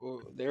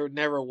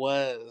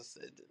was.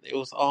 It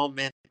was all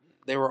meant.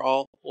 They were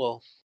all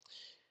well.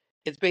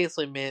 It's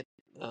basically meant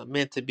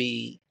to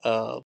be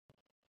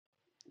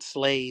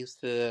slaves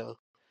to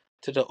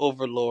the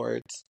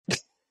overlords.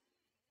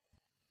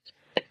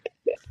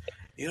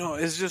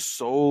 It's just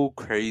so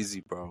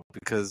crazy, bro,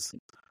 because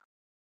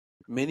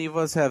many of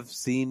us have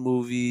seen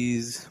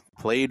movies,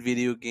 played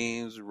video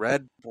games,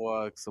 read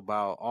books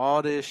about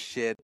all this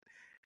shit.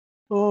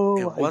 Oh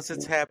And my once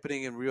it's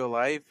happening in real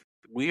life,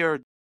 we are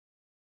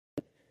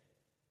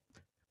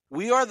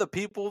the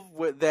people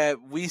that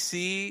we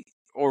see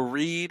or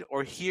read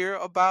or hear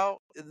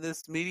about in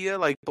this media,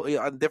 like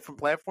on different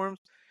platforms.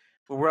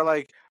 But we're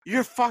like,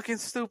 you're fucking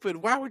stupid.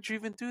 Why would you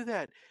even do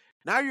that?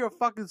 Now you're a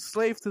fucking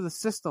slave to the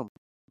system.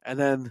 And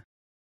then,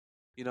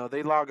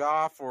 they log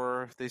off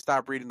or they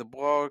stop reading the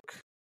book,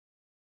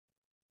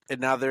 and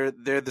now they're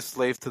the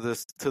slave to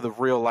the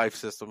real life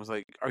system. It's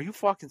like, are you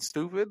fucking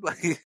stupid?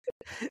 Like,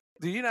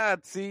 do you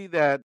not see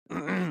that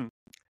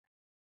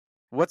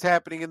what's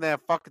happening in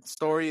that fucking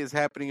story is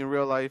happening in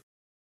real life?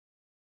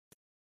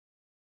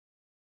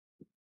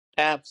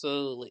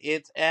 Absolutely.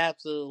 It's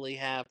absolutely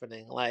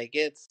happening. Like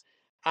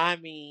I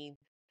mean,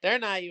 they're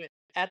not even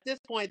at this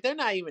point they're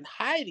not even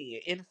hiding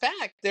it. In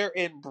fact, they're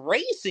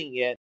embracing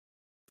it.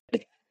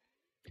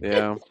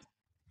 Yeah,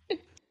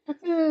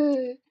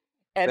 And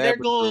they're sad but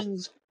true. going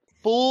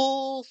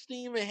full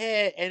steam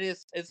ahead, and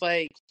it's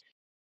like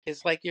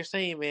you're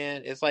saying,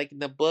 man, it's like in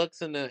the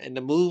books and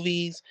the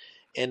movies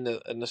and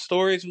the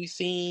stories we've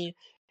seen,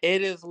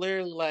 it is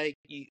literally like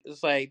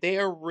it's like they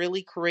are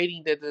really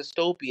creating the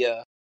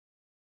dystopia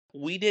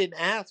we didn't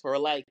ask for.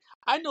 Like,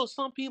 I know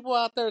some people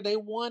out there they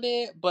want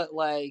it, but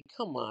like,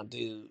 come on,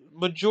 dude.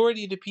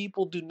 Majority of the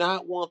people do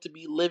not want to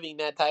be living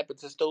that type of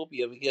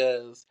dystopia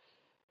because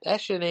that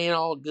shit ain't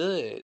all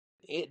good.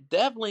 It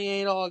definitely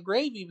ain't all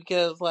gravy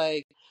because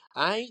like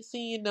I ain't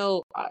seeing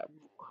out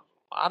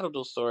of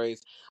those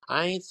stories.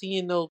 I ain't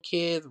seeing no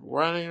kids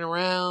running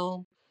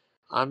around.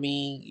 I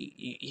mean,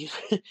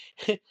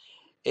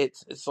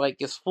 it's like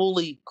it's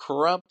fully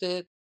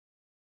corrupted.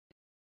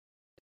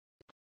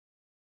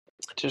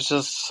 There's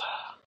just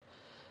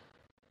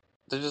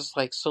there's just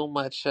like so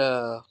much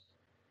I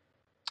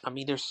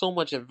mean there's so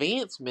much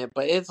advancement,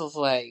 but it's just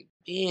like,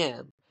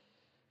 man,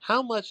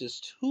 how much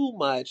is too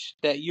much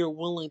that you're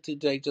willing to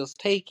like, just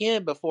take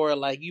in before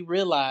like you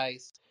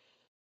realize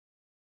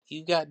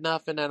you got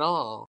nothing at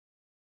all.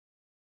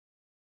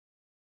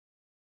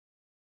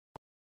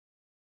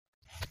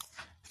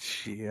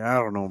 Yeah,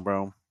 I don't know,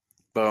 bro.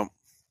 But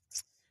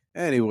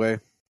anyway,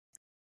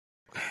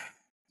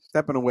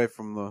 stepping away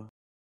from the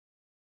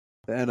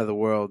end of the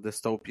world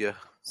dystopia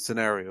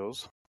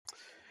scenarios.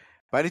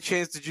 By any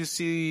chance, did you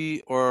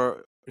see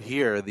or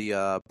hear the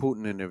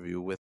Putin interview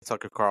with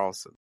Tucker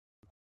Carlson?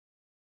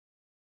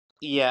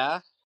 Yeah.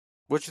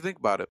 What you think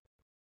about it?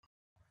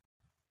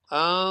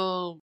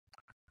 I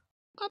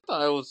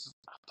thought it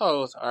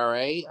was all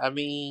right. I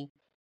mean,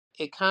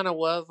 it kind of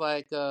was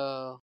like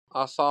a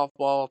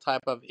softball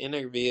type of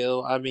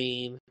interview.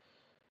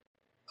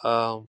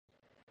 Um,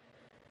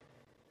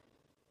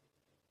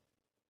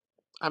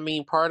 I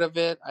mean, part of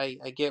it, I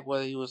get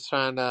what he was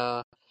trying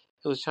to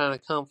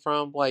come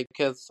from, like,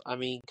 because I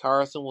mean,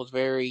 Carson was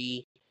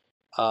very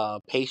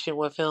patient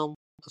with him,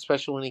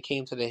 especially when it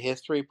came to the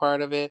history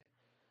part of it.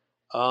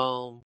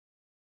 Um,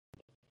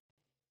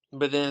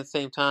 but then at the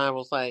same time, it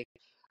was like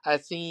I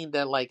seen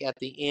that like at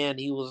the end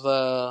he was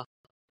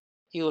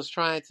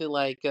trying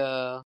to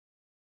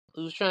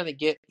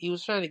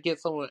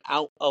get someone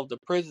out of the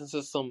prison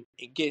system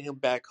and get him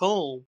back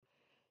home,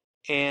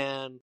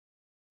 and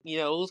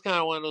it was kind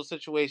of one of those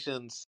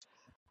situations.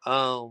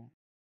 Um,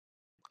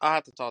 I'll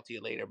have to talk to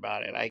you later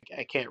about it. I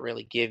can't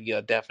really give you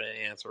a definite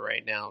answer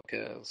right now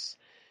because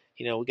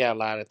we got a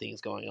lot of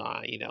things going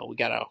on. We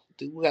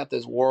got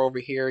this war over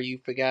here. You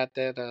forgot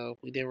that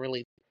we didn't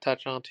really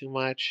touch on too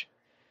much.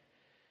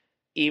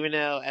 Even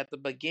though at the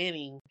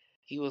beginning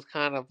he was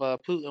kind of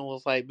Putin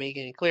was like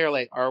making it clear,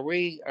 like, are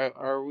we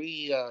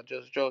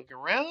just joking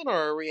around,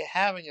 or are we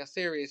having a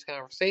serious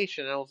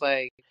conversation? And I was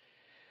like,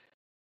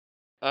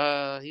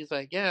 he's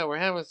like, yeah, we're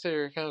having a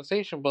serious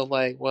conversation, but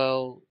like,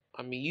 well,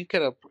 I mean, you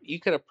could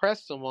have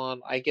pressed him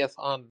on, I guess,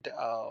 on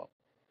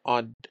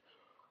on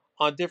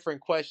different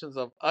questions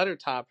of other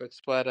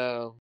topics, but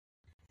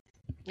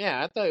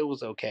yeah, I thought it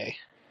was okay.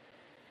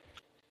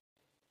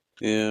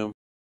 Yeah,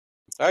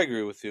 I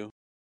agree with you.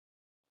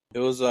 It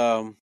was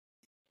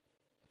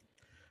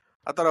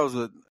I thought it was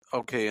an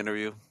okay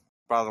interview.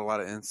 Brought a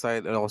lot of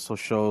insight. It also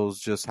shows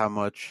just how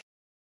much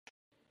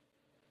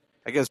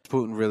I guess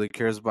Putin really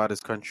cares about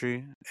his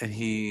country, and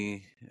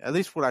he, at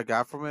least what I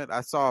got from it,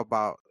 I saw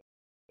about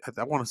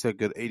I want to say a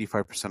good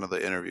 85% of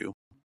the interview.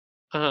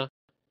 Uh huh.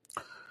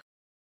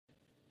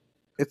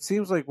 It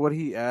seems like what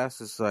he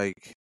asked is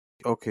like,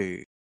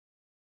 okay,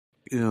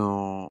 you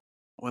know,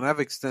 when I've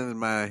extended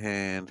my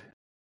hand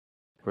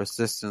for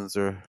assistance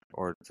or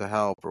to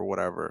help or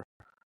whatever,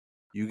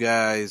 you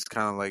guys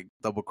kind of like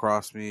double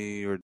cross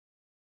me or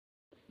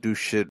do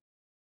shit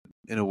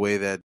in a way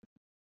that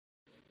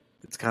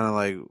it's kind of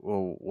like,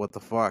 well, what the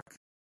fuck?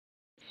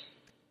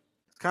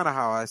 It's kind of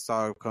how I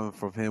saw it coming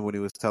from him when he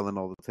was telling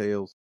all the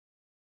tales.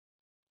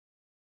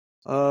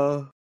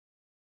 Uh,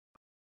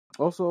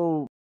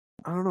 Also,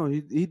 I don't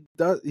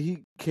know.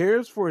 He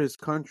cares for his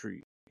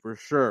country for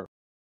sure,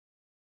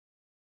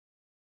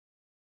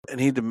 and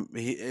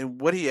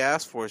and what he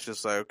asked for is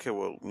just like, okay,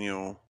 well,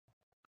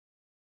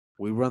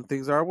 we run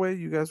things our way.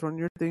 You guys run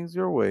your things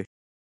your way.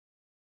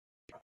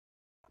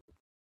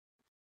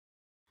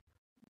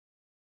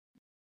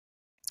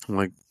 I'm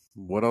like,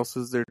 what else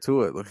is there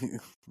to it? Like,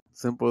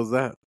 simple as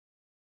that.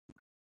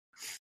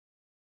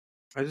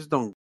 I just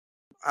don't.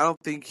 I don't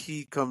think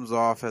he comes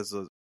off as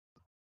a.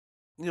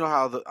 You know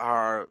how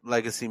our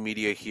legacy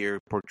media here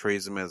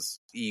portrays him as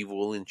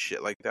evil and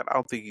shit like that. I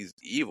don't think he's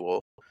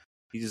evil.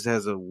 He just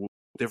has a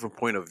different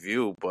point of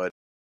view, but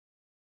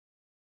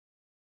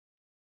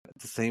at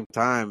the same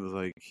time,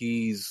 like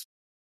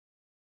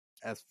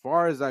as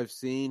far as I've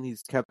seen,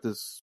 he's kept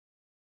this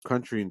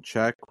country in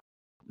check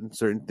in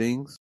certain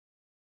things,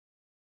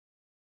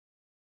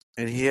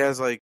 and he has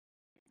like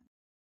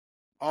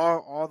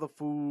all the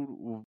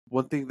food.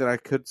 One thing that I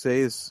could say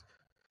is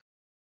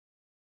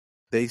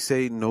they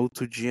say no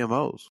to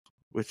GMOs,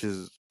 which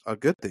is a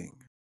good thing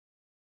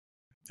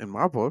in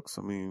my books.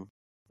 I mean,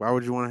 why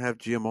would you want to have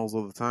GMOs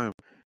all the time?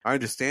 I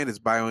understand it's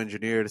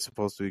bioengineered; it's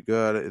supposed to be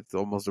good. It's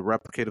almost a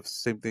replicate of the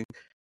same thing.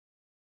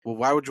 Well,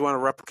 why would you want to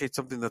replicate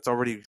something that's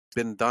already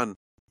been done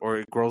or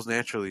it grows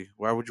naturally?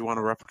 Why would you want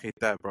to replicate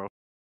that, bro?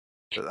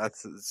 It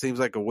seems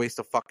like a waste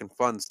of fucking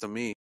funds to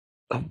me.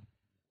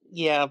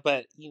 Yeah,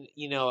 but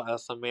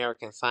us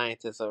American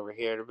scientists over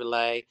here to be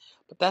like,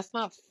 but that's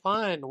not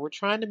fun. We're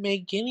trying to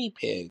make guinea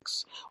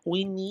pigs.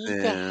 We need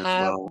to Yeah,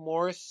 have well,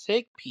 more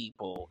sick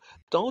people.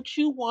 Don't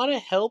you want to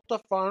help the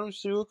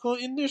pharmaceutical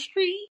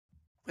industry?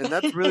 and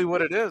that's really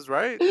what it is,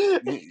 right?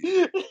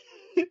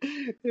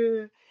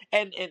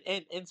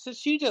 And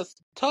since you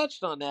just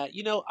touched on that,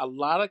 a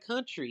lot of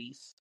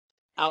countries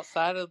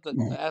outside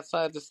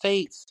the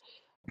states,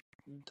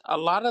 a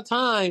lot of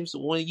times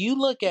when you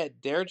look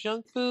at their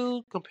junk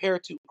food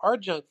compared to our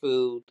junk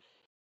food,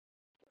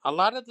 a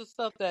lot of the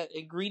stuff that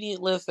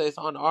ingredient list that's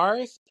on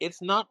ours,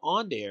 it's not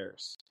on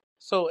theirs.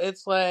 So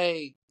it's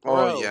like, Oh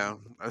bro, yeah,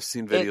 I've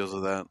seen it videos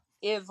of that.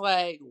 it's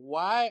like,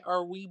 why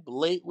are we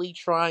blatantly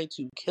trying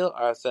to kill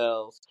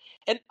ourselves?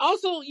 And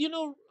also,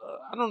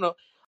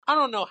 I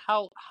don't know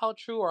how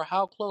true or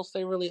how close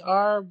they really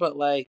are, but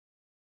like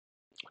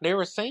they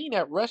were saying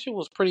that Russia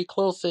was pretty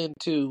close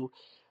into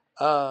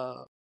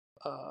uh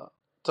uh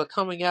to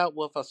coming out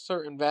with a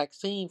certain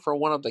vaccine for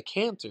one of the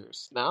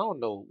cancers. Now I don't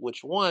know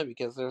which one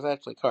because there's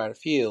actually quite a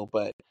few,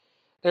 but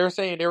they were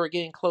saying they were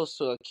getting close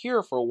to a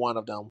cure for one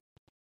of them.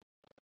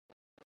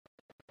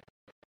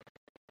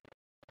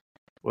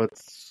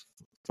 What's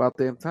about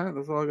damn time?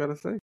 That's all I gotta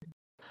say.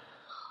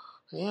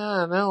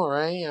 Yeah, I know,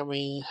 right? I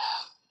mean,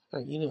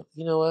 You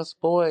know, us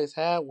boys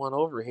had one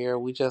over here.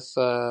 We just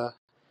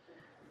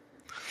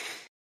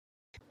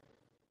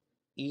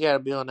you gotta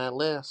be on that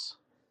list.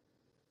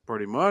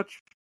 Pretty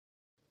much.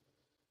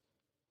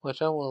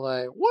 Which I was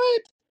like,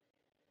 what?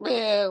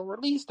 Man,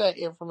 release that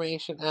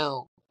information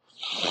out.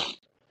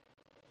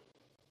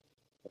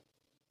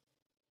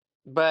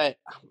 But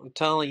I'm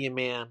telling you,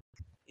 man,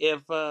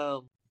 if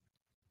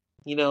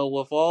you know,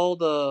 with all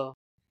the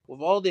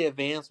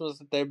advancements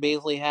that they're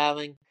basically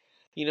having,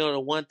 you know, the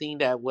one thing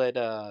that would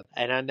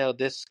and I know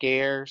this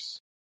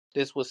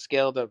would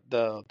scale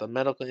the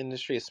medical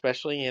industry,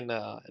 especially in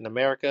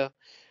America.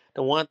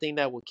 The one thing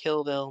that would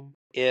kill them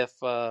if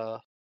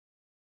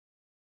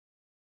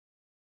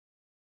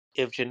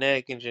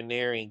genetic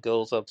engineering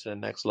goes up to the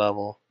next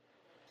level.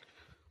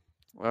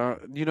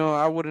 You know,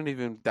 I wouldn't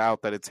even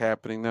doubt that it's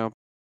happening now.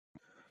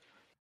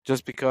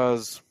 Just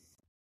because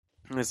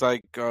it's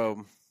like,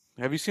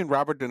 have you seen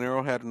Robert De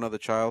Niro had another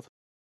child?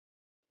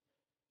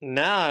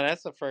 Nah,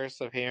 that's the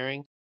first of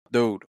hearing.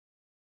 Dude,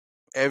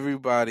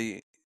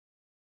 everybody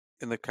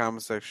in the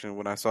comment section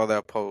when I saw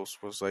that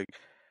post was like,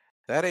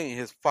 that ain't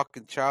his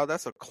fucking child.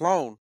 That's a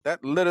clone.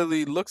 That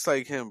literally looks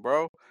like him,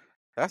 bro.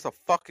 That's a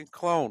fucking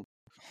clone.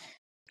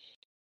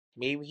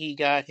 Maybe he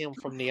got him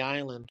from the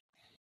island.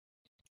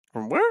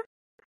 From where?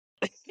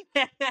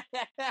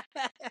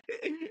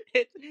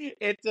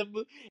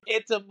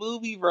 It's a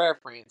movie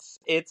reference.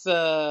 It's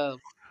a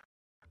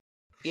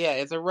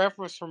it's a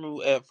reference from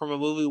a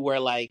movie where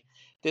like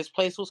this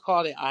place was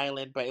called an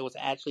island, but it was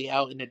actually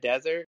out in the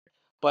desert.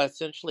 But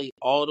essentially,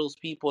 all those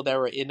people that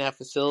were in that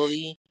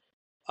facility,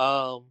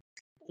 um,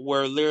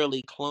 were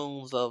literally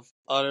clones of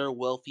other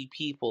wealthy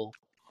people,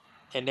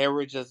 and they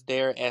were just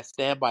there as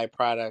standby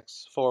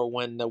products for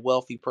when the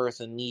wealthy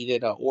person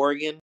needed an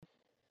organ.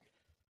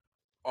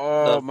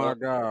 Oh The, my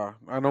god.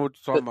 I know what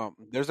you're talking about.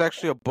 There's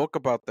actually a book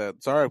about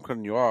that. Sorry I'm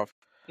cutting you off.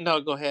 no,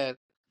 go ahead.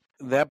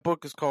 That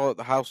book is called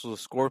The House of the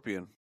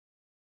Scorpion.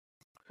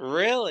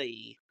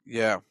 Really?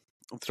 Yeah.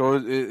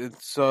 So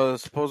it's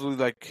supposedly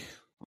like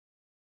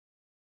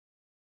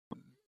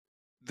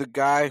the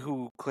guy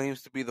who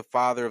claims to be the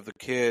father of the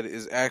kid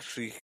is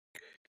actually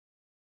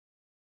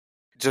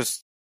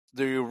just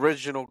the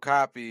original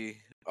copy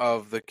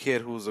of the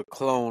kid who's a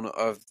clone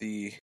of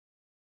the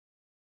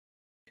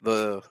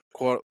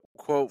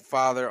quote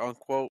father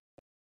unquote,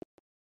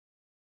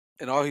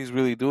 and all he's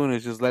really doing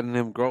is just letting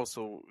him grow,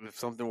 so if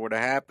something were to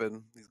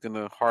happen he's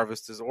gonna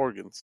harvest his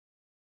organs.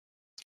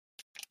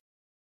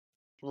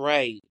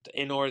 Right,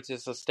 in order to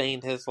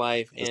sustain his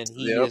life, and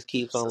he Yep, just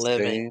keeps on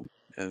living. sustain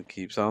and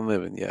keeps on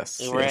living. Yes,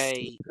 yes,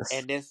 Right, yes.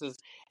 and this is,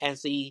 and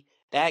see,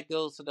 that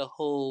goes to the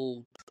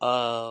whole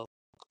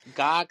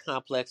God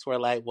complex where,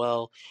 like,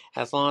 well,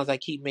 as long as I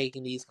keep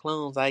making these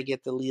clones, I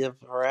get to live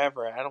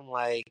forever. And I'm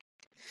like,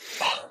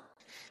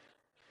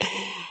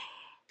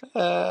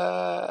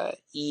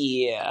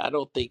 yeah, I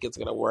don't think it's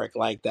gonna work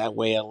like that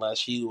way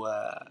unless you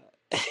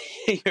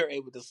you're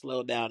able to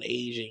slow down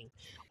aging,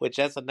 which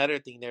that's another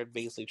thing they're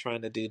basically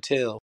trying to do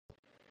too.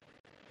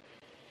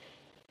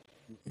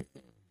 Yeah,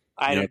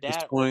 Either at this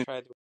that or point,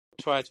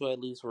 try to at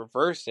least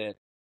reverse it.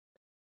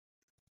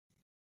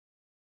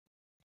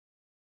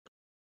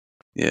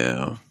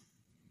 yeah.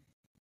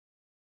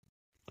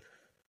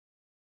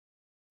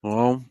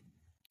 Well,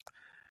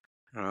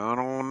 I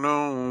don't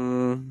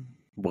know,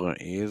 but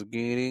it's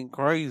getting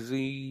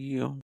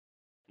crazy.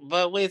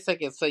 But wait a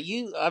second. So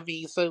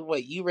so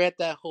what? You read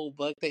that whole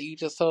book that you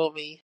just told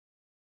me?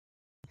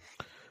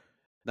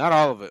 Not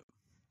all of it,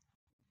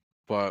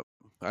 but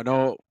I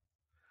know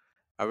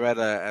I read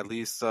at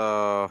least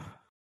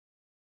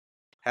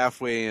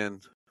halfway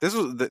in. This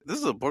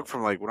is a book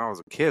from like when I was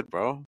a kid,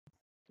 bro.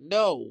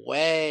 No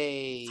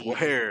way.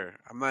 Swear,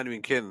 I'm not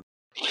even kidding.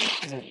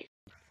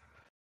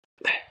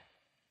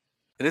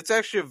 And it's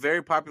actually a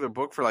very popular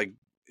book for like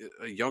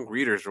young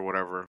readers or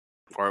whatever,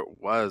 or it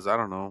was. I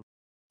don't know.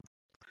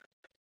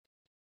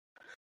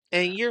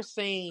 And you're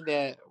saying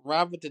that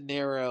Robert De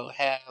Niro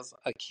has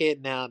a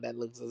kid now that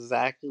looks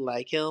exactly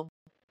like him?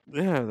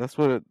 Yeah, that's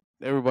what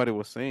everybody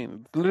was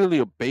saying. It's literally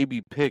a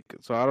baby pig,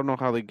 so I don't know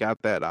how they got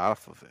that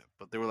off of it.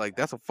 But they were like,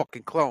 "That's a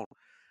fucking clone."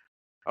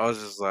 I was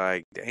just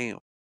like, "Damn."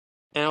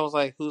 And I was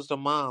like, who's the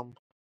mom?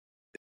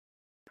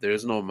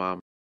 There's no mom.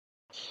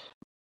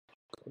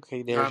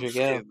 Okay, No, there's I'm your just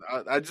go. kidding.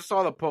 I just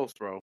saw the post,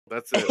 bro.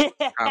 That's it.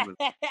 Comment.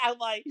 I'm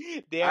like,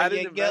 there I you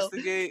didn't go.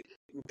 investigate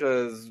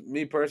because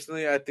me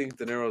personally, I think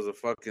De Niro's a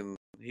fucking.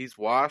 He's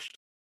washed.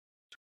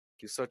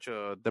 He's such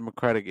a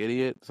democratic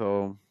idiot.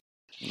 So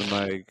I'm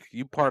like,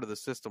 you part of the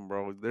system,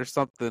 bro. There's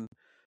something.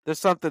 There's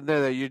something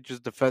there that you're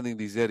just defending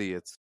these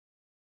idiots.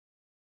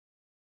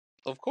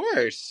 Of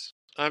course.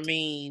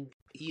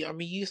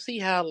 You see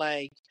how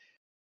like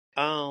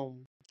I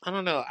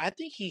don't know. I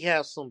think he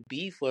has some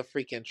beef with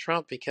freaking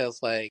Trump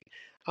because like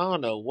I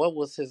don't know what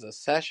was his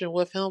obsession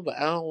with him, but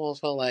I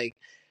almost felt like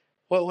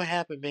what would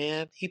happen,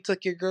 man? He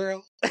took your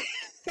girl.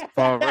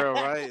 For real,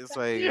 right? It's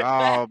like,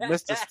 oh,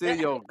 Mr. Steal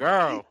Your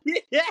Girl.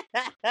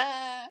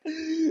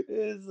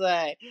 It's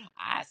like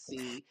I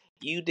see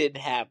you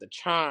didn't have the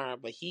charm,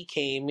 but he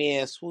came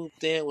in,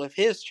 swooped in with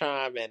his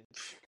charm, and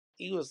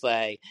he was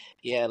like,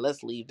 "Yeah,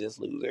 let's leave this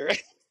loser."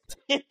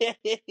 Yeah.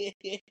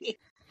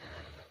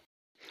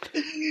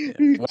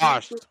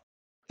 Washed.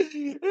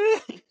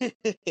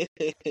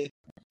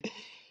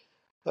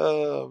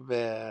 Oh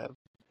man,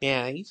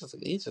 yeah, he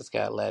just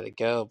gotta let it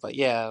go. But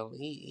yeah,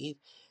 he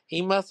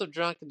must have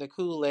drunk the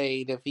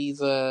Kool-Aid if he's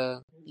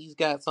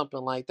got something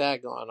like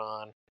that going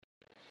on.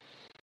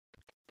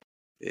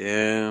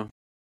 Yeah.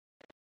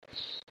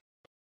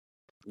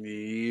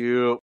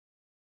 Yep.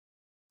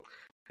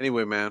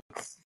 Anyway, man.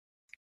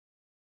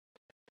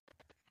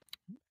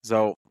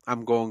 So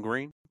I'm going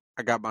green.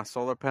 I got my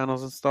solar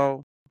panels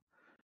installed.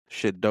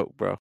 Shit dope,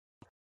 bro.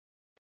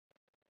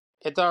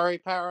 It's already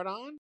powered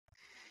on.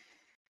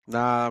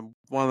 Nah,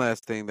 one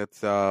last thing that's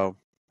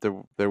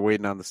they're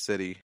waiting on the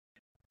city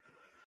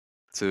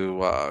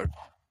to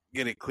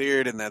get it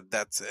cleared, and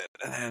that's it.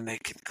 And then they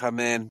can come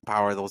in,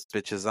 power those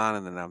bitches on,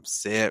 and then I'm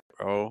set,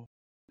 bro.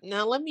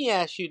 Now let me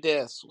ask you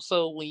this: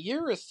 so when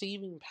you're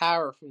receiving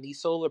power from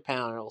these solar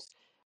panels,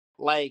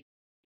 like,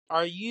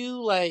 are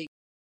you like,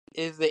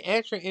 is the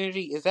extra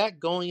energy is that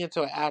going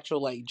into an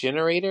actual like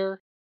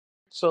generator?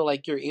 So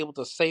like you're able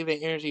to save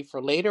the energy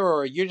for later,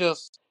 or you're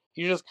just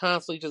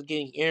constantly just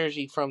getting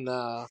energy from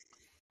the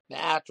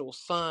actual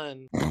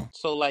sun.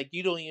 So like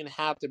you don't even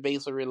have to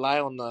basically rely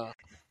on the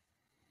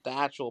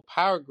actual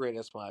power grid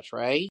as much,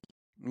 right?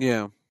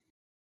 Yeah.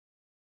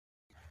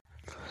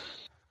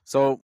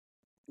 So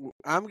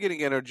I'm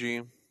getting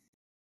energy,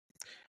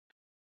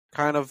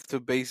 kind of to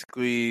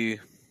basically.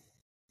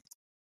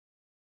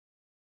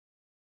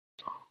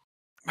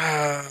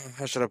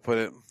 How should I put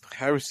it?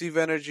 I receive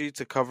energy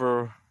to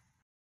cover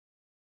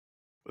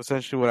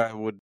essentially what I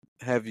would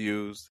have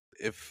used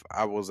if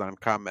I was on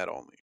combat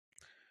only.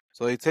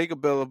 So they take a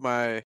bill of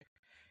my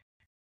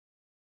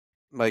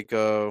like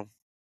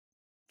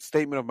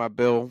statement of my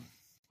bill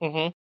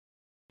Mm-hmm.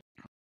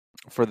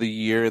 for the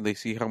year, and they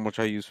see how much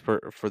I use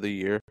for the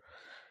year,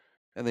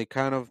 and they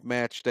kind of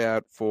match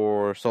that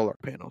for solar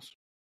panels,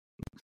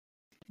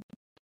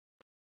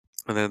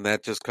 and then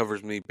that just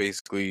covers me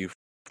basically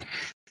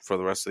for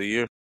the rest of the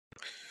year.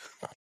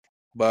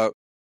 But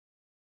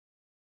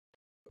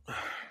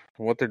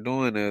what they're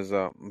doing is,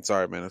 I'm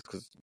sorry, man, it's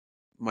because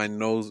my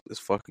nose is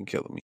fucking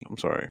killing me. I'm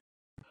sorry.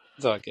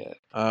 It's all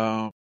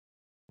good.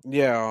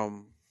 Yeah.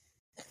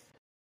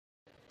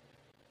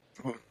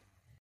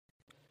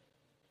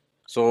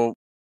 So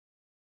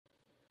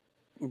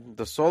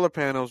the solar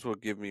panels will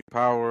give me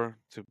power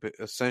to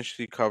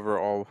essentially cover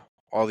all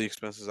the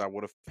expenses I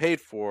would have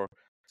paid for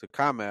to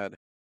combat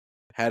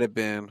had it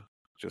been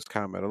just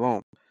combat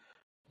alone.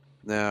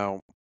 Now,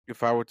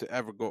 if I were to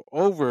ever go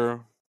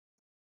over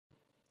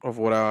of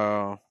what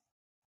I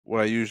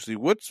usually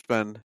would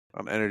spend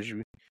on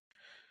energy,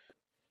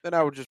 then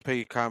I would just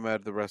pay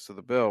combat the rest of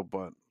the bill.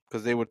 But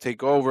because they would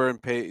take over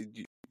and pay,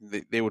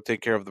 they would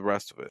take care of the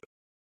rest of it.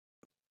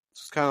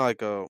 So it's kind of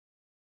like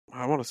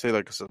I want to say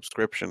like a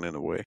subscription in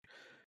a way,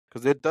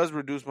 because it does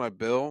reduce my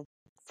bill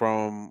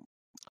from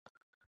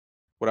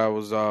what I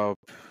was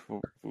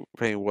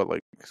paying, what,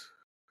 like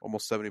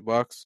almost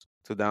 $70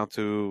 to down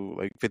to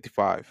like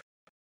 55,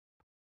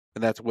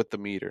 and that's with the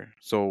meter.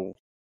 So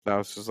that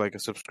was just like a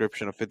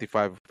subscription of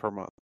 55 per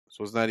month.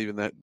 So it's not even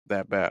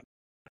that bad.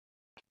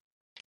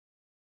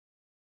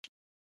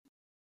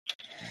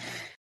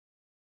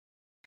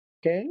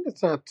 Okay,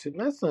 that's not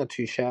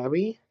too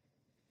shabby.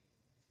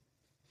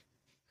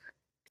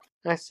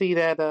 I see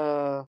that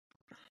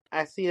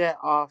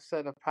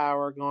offset of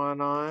power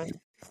going on.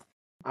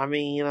 I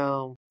mean, I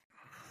don't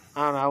know,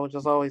 I was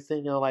just always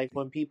thinking like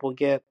when people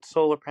get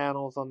solar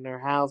panels on their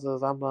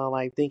houses, I'm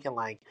like thinking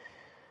like,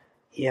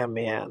 yeah,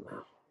 man,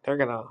 they're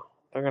gonna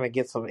they're gonna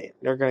get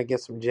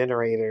some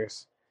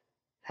generators,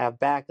 have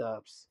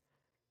backups,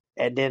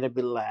 and then it'd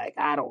be like,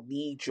 I don't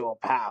need your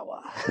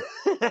power.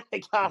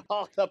 I got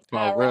all the For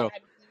power real. I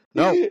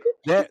No, need.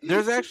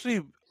 there's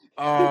actually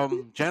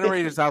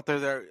generators out there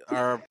that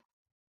are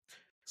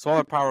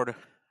solar powered.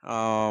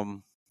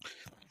 Um,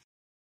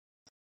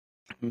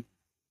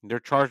 they're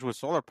charged with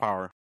solar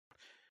power.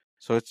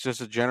 So it's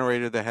just a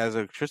generator that has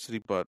electricity,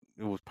 but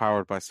it was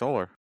powered by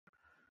solar.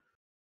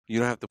 You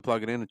don't have to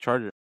plug it in and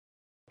charge it.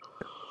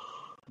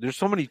 There's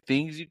so many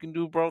things you can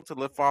do, bro, to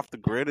lift off the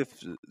grid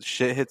if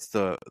shit hits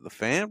the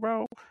fan,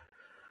 bro.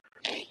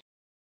 It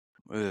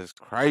is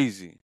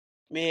crazy.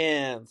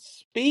 Man,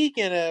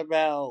 speaking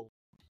about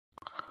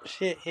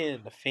shit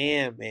hitting the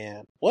fan,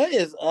 man, what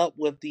is up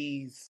with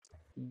these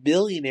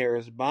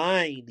billionaires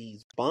buying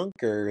these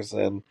bunkers?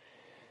 And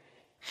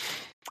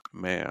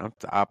Man,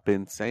 I've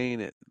been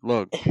saying it.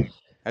 Look,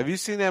 have you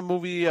seen that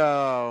movie?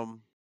 By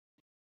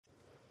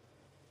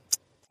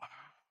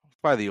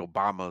the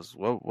Obamas.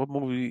 What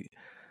movie?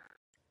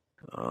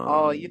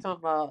 oh, you Um, talking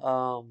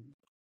about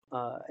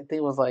I think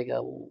it was like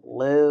a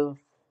live.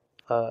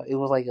 It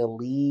was like a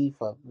leave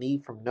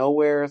from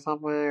nowhere or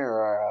something,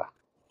 or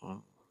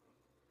um,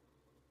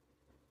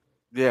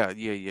 yeah.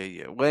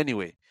 Well,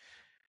 anyway,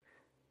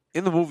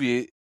 in the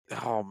movie,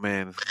 oh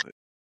man,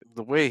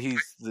 the way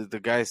the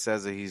guy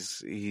says it,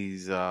 he's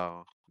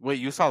wait,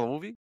 you saw the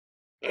movie?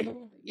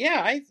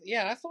 Yeah, I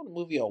saw the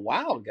movie a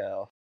while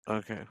ago.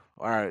 Okay.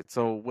 All right.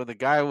 So when the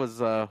guy was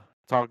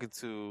talking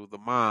to the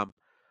mom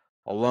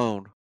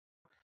alone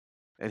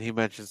and he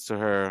mentions to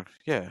her,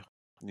 yeah,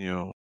 you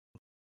know,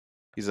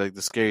 he's like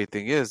the scary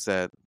thing is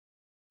that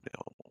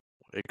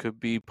it could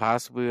be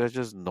possibly that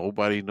just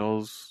nobody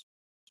knows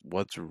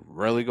what's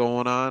really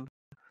going on.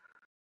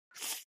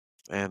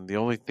 And the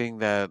only thing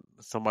that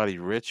somebody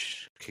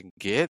rich can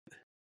get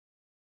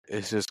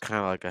is just kind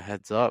of like a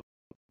heads up.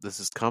 This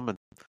is coming.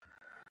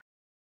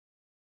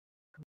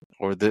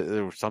 Or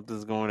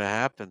something's going to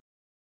happen.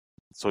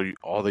 So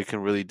all they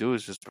can really do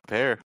is just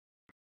prepare.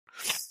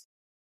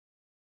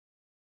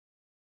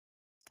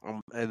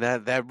 And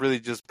that really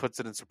just puts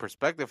it into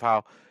perspective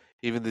how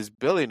even these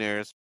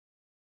billionaires,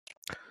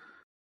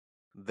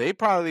 they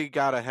probably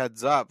got a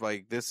heads up,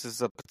 like this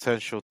is a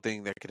potential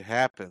thing that could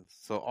happen.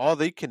 So all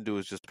they can do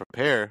is just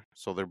prepare.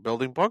 So they're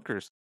building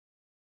bunkers.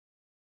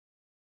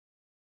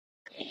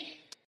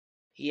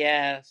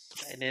 Yes,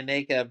 and then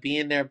they could be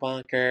in their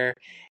bunker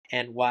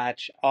and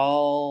watch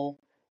all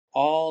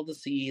the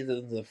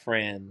seasons of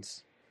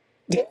Friends.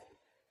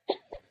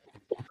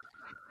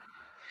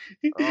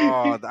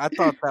 Oh, I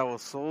thought that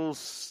was so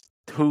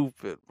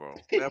stupid, bro.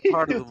 That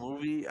part of the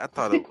movie, I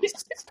thought it was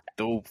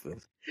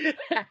stupid.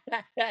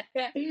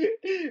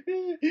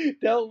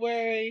 Don't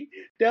worry,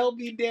 they'll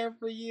be there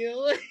for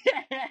you.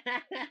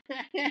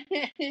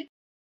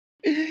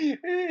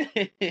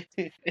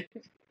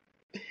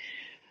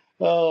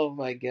 Oh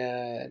my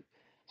god.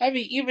 I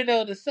mean, even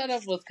though the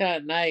setup was kind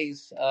of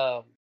nice,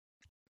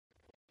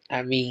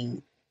 I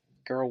mean,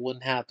 girl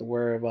wouldn't have to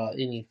worry about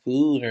any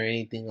food or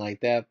anything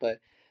like that. But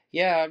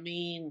yeah, I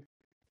mean,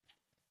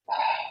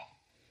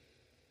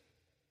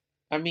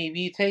 if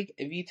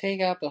you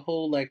take out the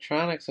whole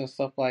electronics and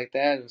stuff like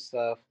that and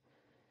stuff,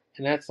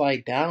 and that's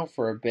like down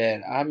for a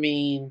bit. I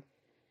mean,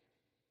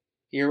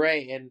 you're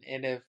right. And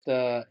if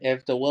the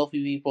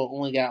wealthy people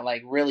only got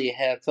like really a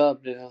heads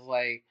up, then it's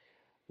like,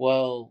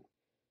 well,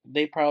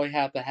 they probably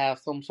have to have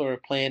some sort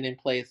of plan in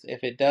place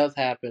if it does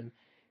happen.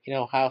 You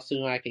know how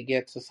soon I could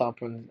get to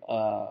something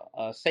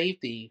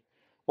safety.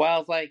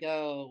 Well, I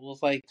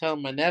was like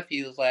telling my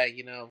nephew, was like,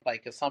 you know,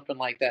 like if something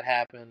like that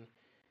happened,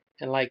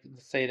 and like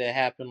say that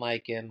happened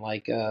like in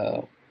like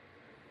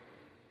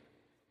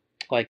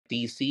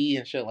DC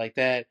and shit like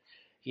that,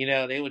 you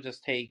know, they would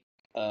just take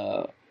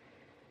uh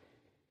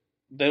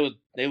they would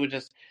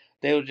just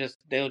they would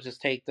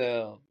just take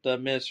the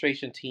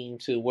administration team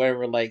to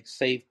whatever like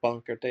safe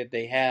bunker that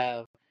they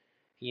have.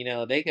 You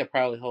know, they could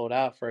probably hold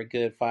out for a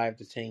good 5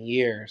 to 10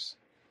 years.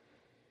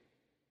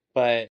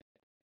 But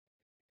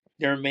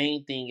their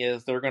main thing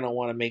is they're gonna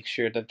want to make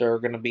sure that they're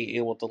gonna be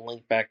able to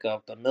link back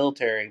up the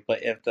military.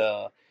 But if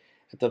the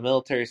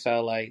military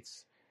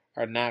satellites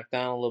are knocked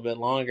down a little bit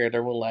longer,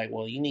 they're like,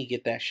 well, you need to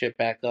get that shit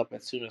back up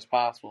as soon as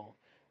possible.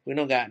 We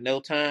don't got no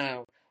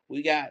time.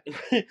 We got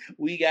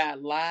we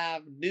got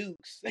live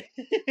nukes.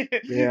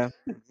 Yeah.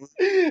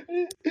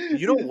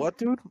 You know what,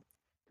 dude?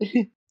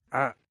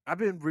 I've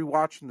been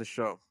rewatching the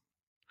show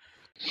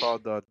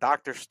called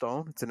Doctor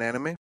Stone. It's an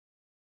anime.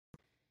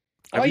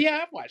 Oh yeah,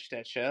 I've watched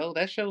that show.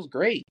 That show's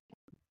great.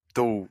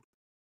 Dude,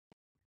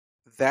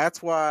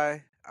 that's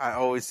why I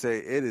always say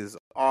it is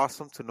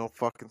awesome to know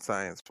fucking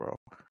science, bro.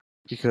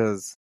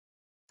 Because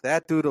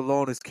that dude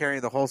alone is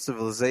carrying the whole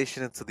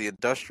civilization into the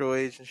industrial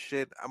age and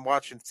shit. I'm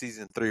watching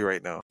season 3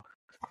 right now.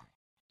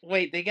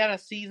 Wait, they got a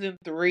season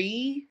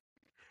 3?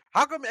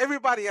 How come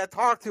everybody I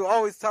talk to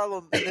always tell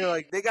them, and they're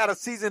like, they got a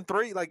season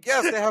 3? Like,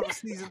 yes, they have a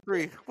season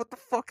 3. What the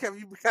fuck have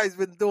you guys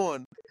been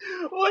doing?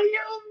 What do you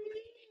mean?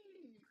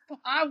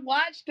 I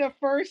watched the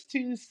first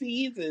 2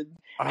 seasons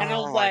and I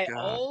was Oh my like,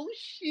 god. oh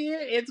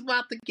shit, it's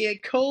about to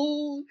get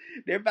cold.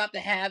 They're about to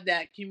have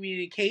that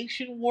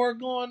communication war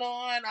going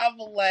on. I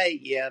was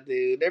like, yeah,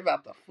 dude, they're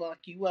about to fuck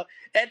you up.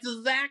 That's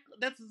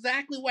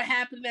exactly what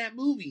happened in that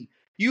movie.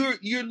 You're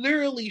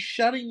literally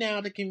shutting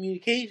down the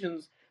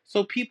communications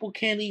so people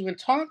can't even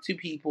talk to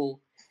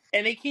people.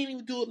 And they can't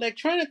even do it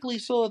electronically,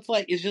 so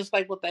it's just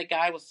like what that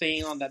guy was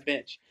saying on that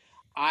bench.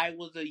 I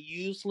was a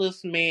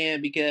useless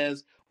man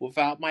because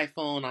without my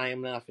phone, I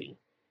am nothing.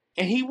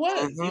 And he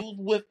was.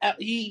 Mm-hmm.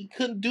 He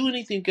couldn't do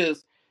anything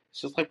because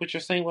it's just like what you're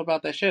saying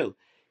about that show.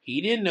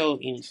 He didn't know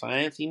any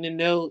science. He didn't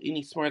know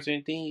any smarts or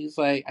anything. He's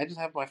like, I just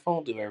have my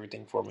phone do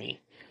everything for me.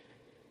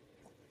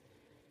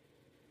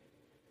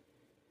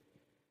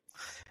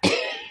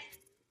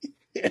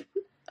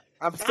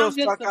 I'm still I'm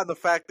just. stuck on the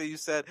fact that you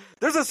said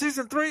there's a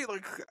season 3.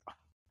 Like,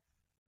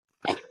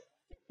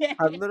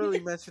 I've literally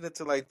mentioned it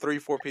to like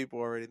 3-4 people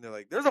already, and they're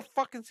like, "There's a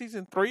fucking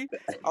season 3."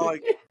 I'm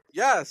like,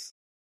 "Yes."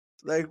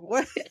 Like,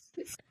 what?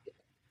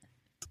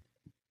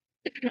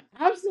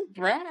 I'm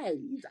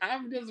surprised.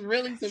 I'm just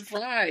really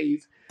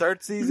surprised.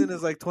 Third season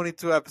is like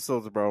 22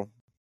 episodes, bro.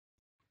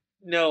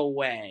 No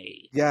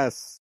way.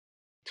 Yes.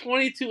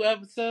 22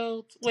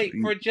 episodes? Wait,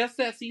 for just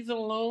that season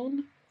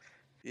alone?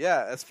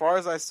 Yeah, as far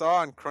as I saw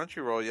on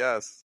Crunchyroll,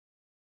 yes.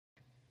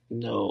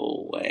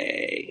 No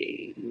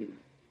way.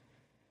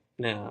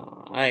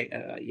 No,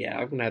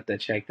 I'm gonna have to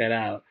check that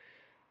out.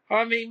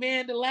 I mean,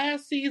 man, the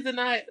last series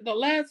I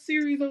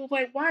was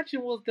like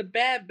watching was The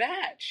Bad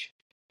Batch.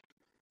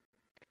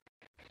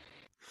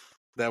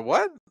 That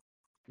what?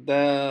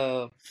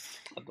 The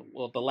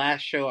the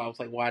last show I was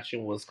like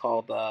watching was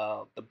called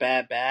The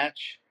Bad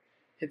Batch.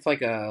 It's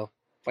like a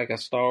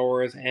Star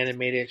Wars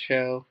animated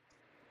show.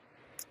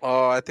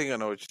 Oh, I think I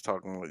know what you're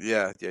talking about.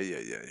 Yeah.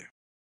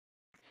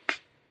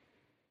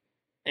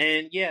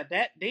 And yeah,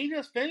 that they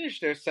just finished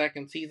their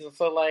second season,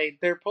 so like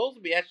they're supposed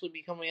to be actually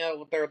be coming out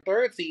with their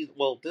third season.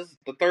 Well, the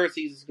third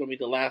season is going to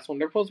be the last one.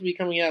 They're supposed to be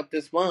coming out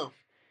this month,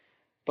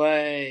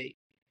 but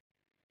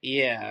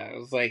yeah, it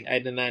was like I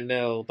did not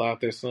know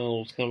Doctor Stone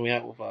was coming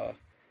out with a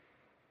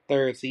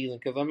third season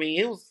because I mean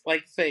it was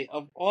like say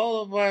of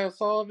all of what I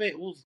saw of it, it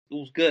was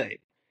good.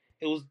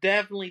 It was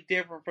definitely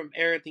different from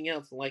everything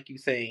else. Like you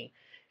saying,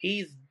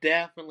 he's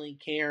definitely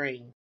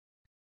carrying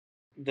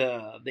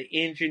the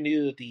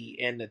ingenuity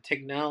and the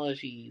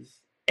technologies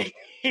that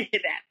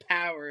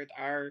powered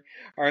our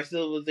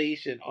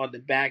civilization on the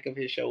back of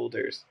his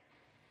shoulders.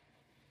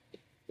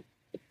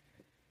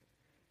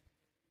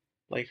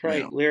 Like Yeah.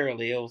 right,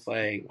 literally, it was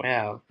like,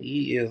 wow,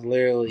 he is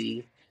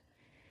literally.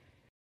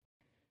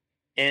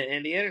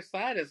 And the other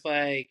side is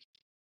like,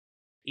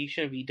 you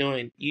shouldn't be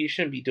doing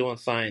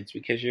science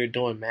because you're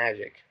doing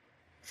magic.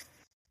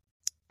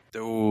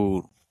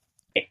 Dude.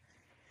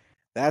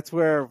 That's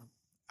where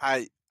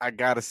I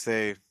gotta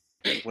say,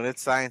 when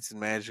it's science and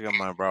magic, I'm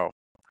like, bro.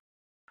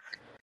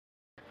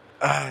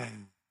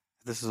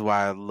 This is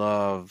why I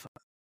love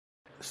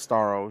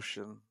Star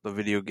Ocean, the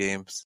video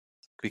games,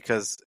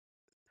 because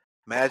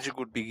magic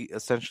would be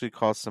essentially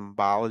called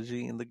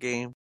symbology in the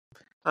game,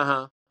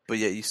 Uh-huh. but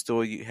yet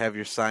you have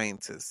your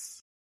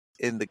scientists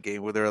in the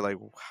game where they're like,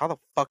 how the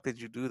fuck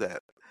did you do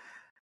that?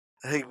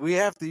 Like, we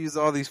have to use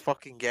all these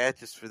fucking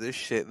gadgets for this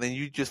shit, and then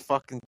you just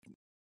fucking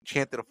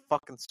chanted a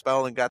fucking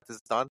spell and got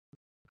this done.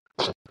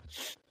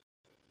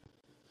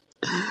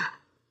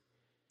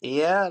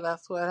 Yeah,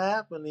 that's what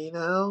happened, you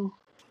know.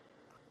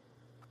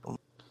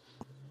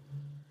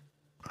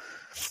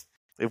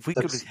 If we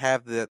could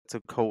have that to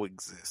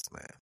coexist,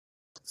 man,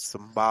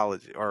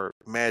 symbology or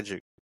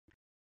magic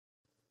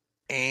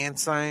and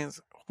science,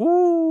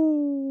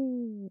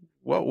 whoo,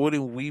 what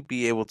wouldn't we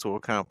be able to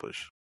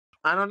accomplish?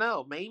 I don't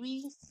know.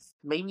 Maybe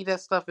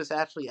that stuff is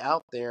actually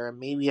out there, and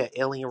maybe an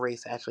alien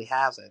race actually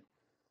has it.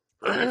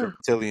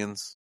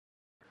 Reptilians,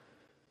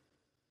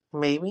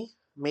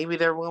 Maybe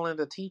they're willing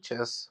to teach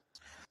us,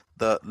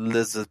 the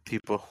lizard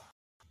people.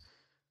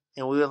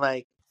 and we were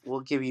like,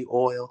 we'll give you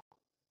oil.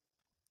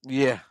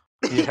 Yeah.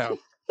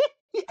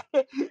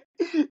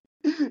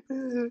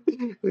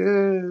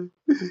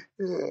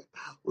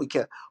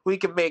 we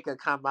can make a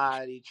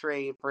commodity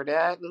trade for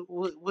that.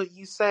 What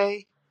you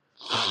say?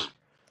 I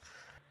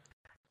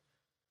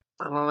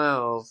don't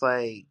know. It's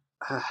like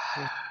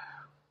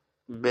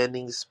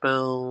bending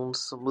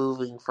spoons,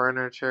 moving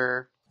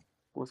furniture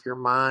with your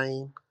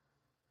mind.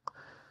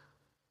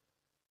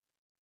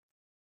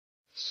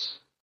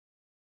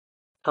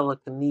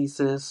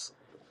 Telekinesis.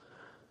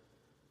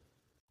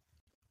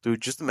 Dude,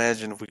 just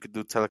imagine if we could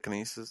do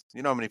telekinesis.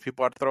 You know how many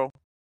people I'd throw?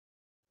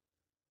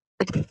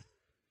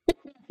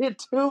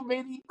 Too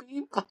many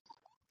people.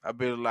 I'd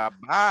be like,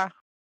 bye.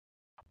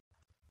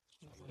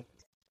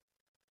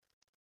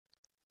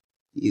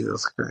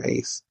 Jesus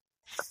Christ.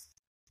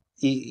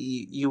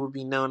 You would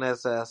be known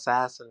as an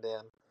assassin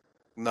then.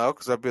 No,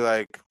 because I'd be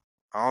like,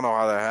 I don't know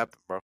how that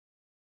happened, bro.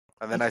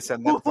 And then I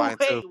send them flying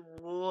Wait, too.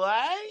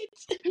 what?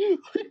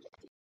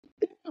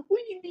 What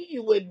do you mean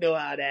you wouldn't know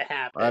how that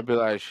happened? I'd be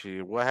like,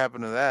 shit, what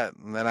happened to that?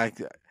 And then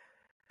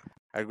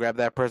I grab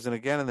that person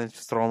again and then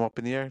just throw them up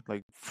in the air.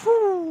 Like,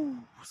 whoo,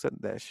 send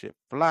that shit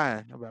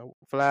flying. I'm like,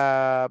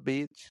 fly,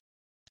 bitch.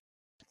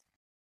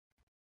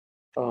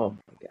 Oh my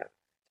god.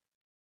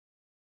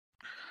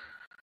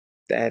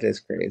 That is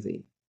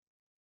crazy.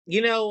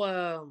 You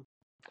know,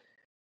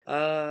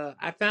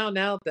 I found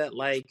out that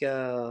like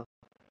this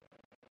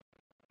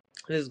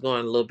is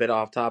going a little bit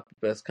off topic,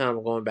 but it's kind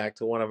of going back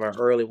to one of our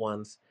early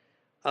ones.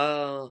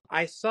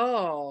 I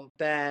saw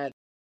that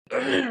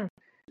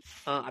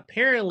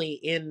apparently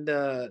in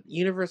the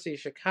University of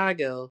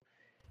Chicago,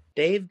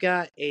 they've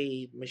got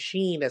a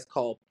machine that's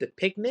called the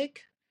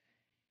Picnic,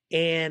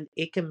 and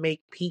it can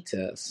make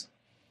pizzas.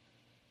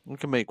 You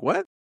can make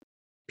what?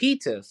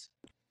 Pizzas.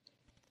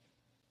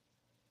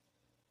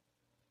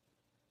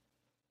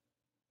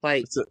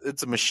 Like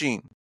It's a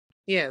machine.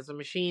 yeah, it's a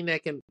machine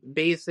that can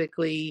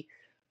basically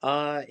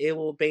it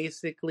will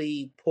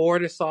basically pour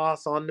the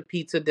sauce on the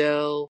pizza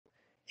dough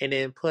and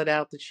then put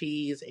out the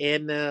cheese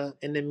and the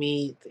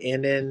meat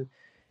and then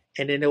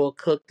it will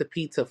cook the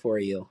pizza for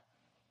you.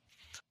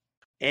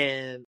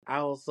 And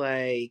I was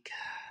like,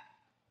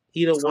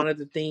 one of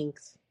the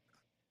things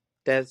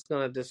that's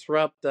gonna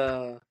disrupt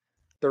the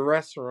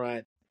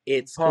restaurant,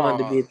 it's going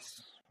to be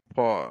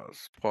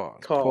Pause.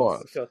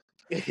 cost. Go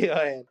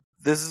ahead.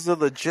 This is a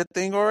legit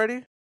thing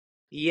already?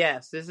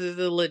 Yes, this is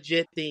a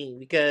legit thing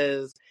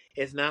because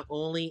it's not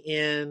only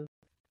in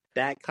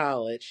that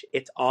college.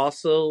 It's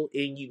also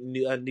in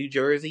New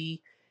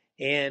Jersey,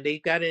 and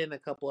they've got it in a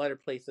couple other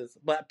places.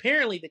 But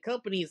apparently, the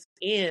company's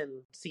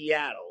in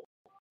Seattle.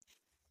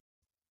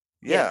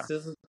 Yeah. Yes,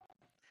 this is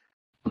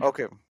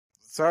Okay.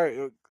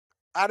 Sorry,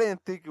 I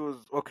didn't think it was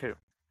okay.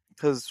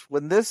 Because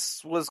when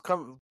this was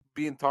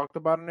being talked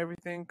about and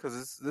everything,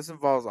 because this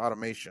involves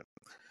automation.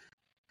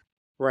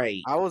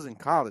 right. I was in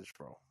college,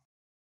 bro,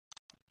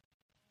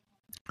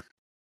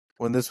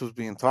 when this was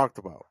being talked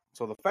about.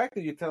 So the fact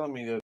that you're telling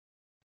me that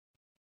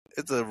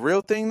it's a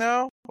real thing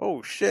now,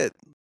 oh shit,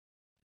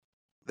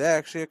 they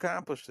actually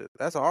accomplished it.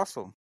 That's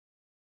awesome.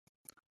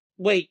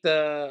 Wait,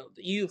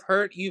 you've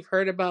heard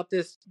about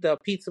the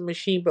pizza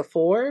machine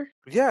before?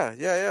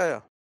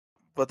 Yeah.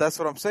 But that's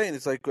what I'm saying.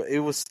 It's like it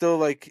was still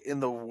like in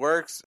the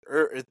works,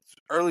 it's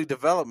early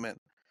development,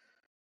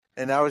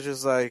 and I was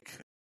just like,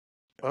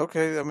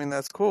 okay, I mean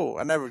that's cool.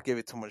 I never gave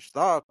it too much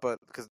thought, but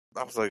because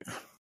I was like,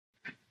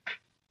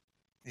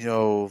 you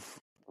know,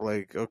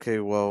 like okay,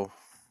 well,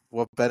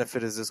 what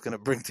benefit is this going to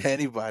bring to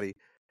anybody?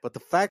 But the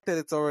fact that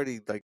it's already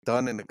like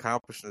done and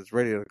accomplished and it's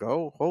ready to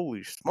go,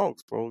 holy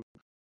smokes, bro!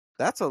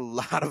 That's a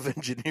lot of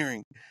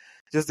engineering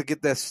just to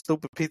get that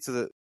stupid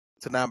pizza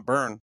to not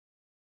burn.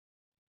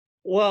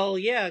 Well,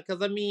 yeah,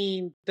 because I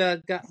mean,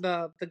 the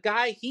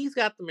guy, he's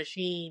got the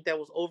machine that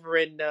was over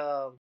in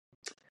the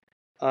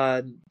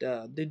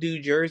New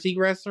Jersey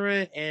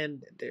restaurant,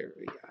 and there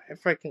I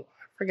forgot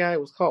what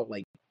it was called,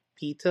 like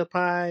Pizza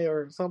Pie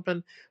or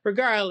something.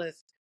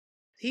 Regardless,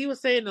 he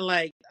was saying that,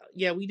 like,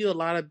 yeah, we do a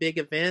lot of big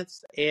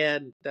events,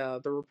 and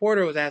the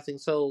reporter was asking,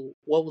 so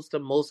what was the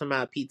most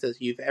amount of pizzas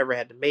you've ever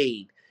had to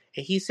made?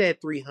 And he said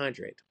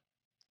 300,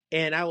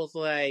 and I was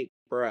like,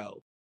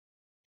 bro,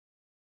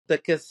 the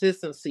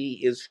consistency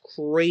is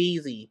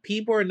crazy.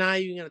 People are not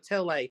even gonna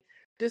tell, like,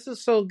 this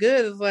is so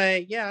good. It's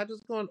like, yeah, I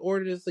just going to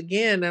order this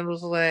again, and I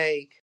was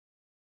like,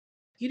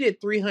 you did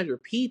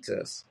 300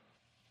 pizzas.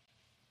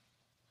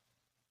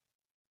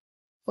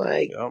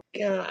 Like, Yep.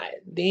 god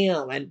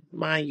damn. And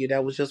mind you,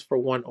 that was just for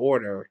one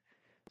order.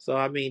 So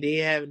I mean, they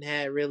haven't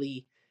had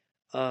really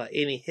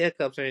any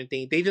hiccups or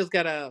anything. They just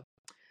gotta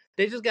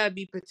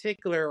be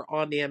particular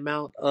on the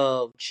amount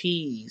of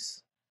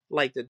cheese,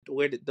 like the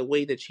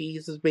way the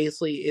cheese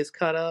is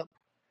cut up,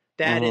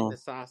 that in the Mm-hmm.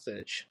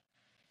 sausage.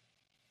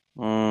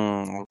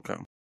 Okay.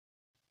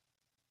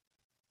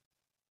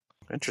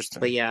 But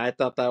Interesting. yeah, I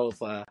thought that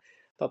was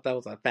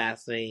a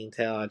fascinating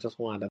tale. I just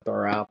wanted to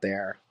throw out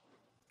there.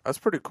 That's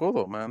pretty cool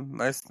though, man.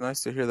 Nice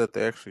to hear that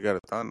they actually got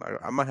it done.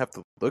 I might have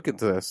to look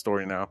into that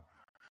story now.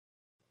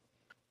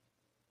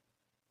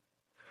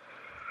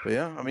 But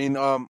yeah, I mean,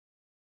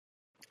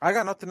 I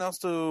got nothing else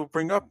to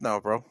bring up now,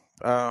 bro.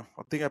 I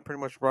think I pretty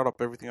much brought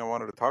up everything I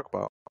wanted to talk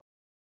about.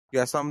 You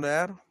got something to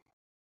add?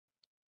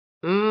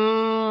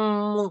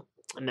 Mm,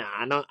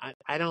 nah,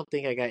 I don't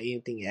think I got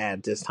anything to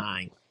add this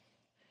time.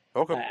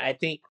 Okay. I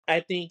think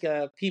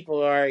people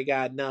already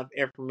got enough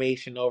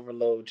information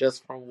overload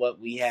just from what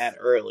we had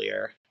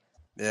earlier.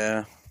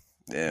 Yeah,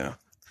 yeah.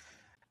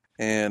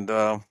 And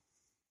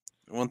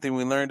one thing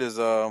we learned is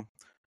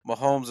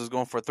Mahomes is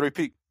going for a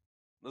three-peat.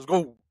 Let's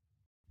go.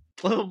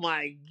 Oh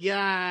my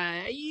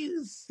god, are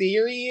you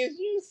serious?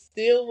 You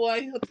still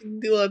want him to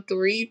do a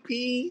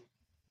 3P?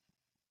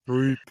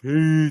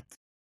 Three-peat.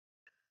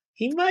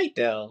 He might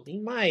though. He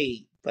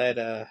might.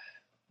 But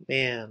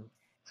man,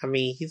 I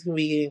mean, he's gonna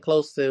be getting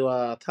close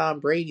to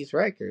Tom Brady's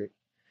record.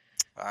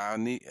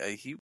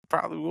 He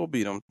probably will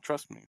beat him.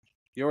 Trust me.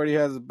 He already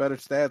has better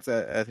stats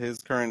at his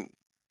current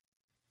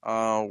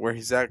where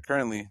he's at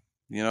currently.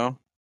 You know.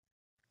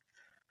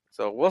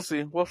 So we'll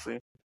see. We'll see.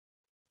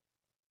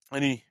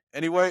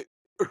 Anyway,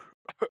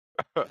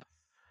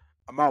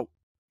 I'm out.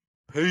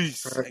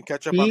 Peace, and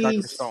catch up on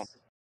Doctor Stone.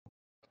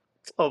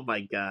 Peace. Oh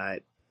my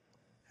god.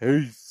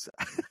 Peace.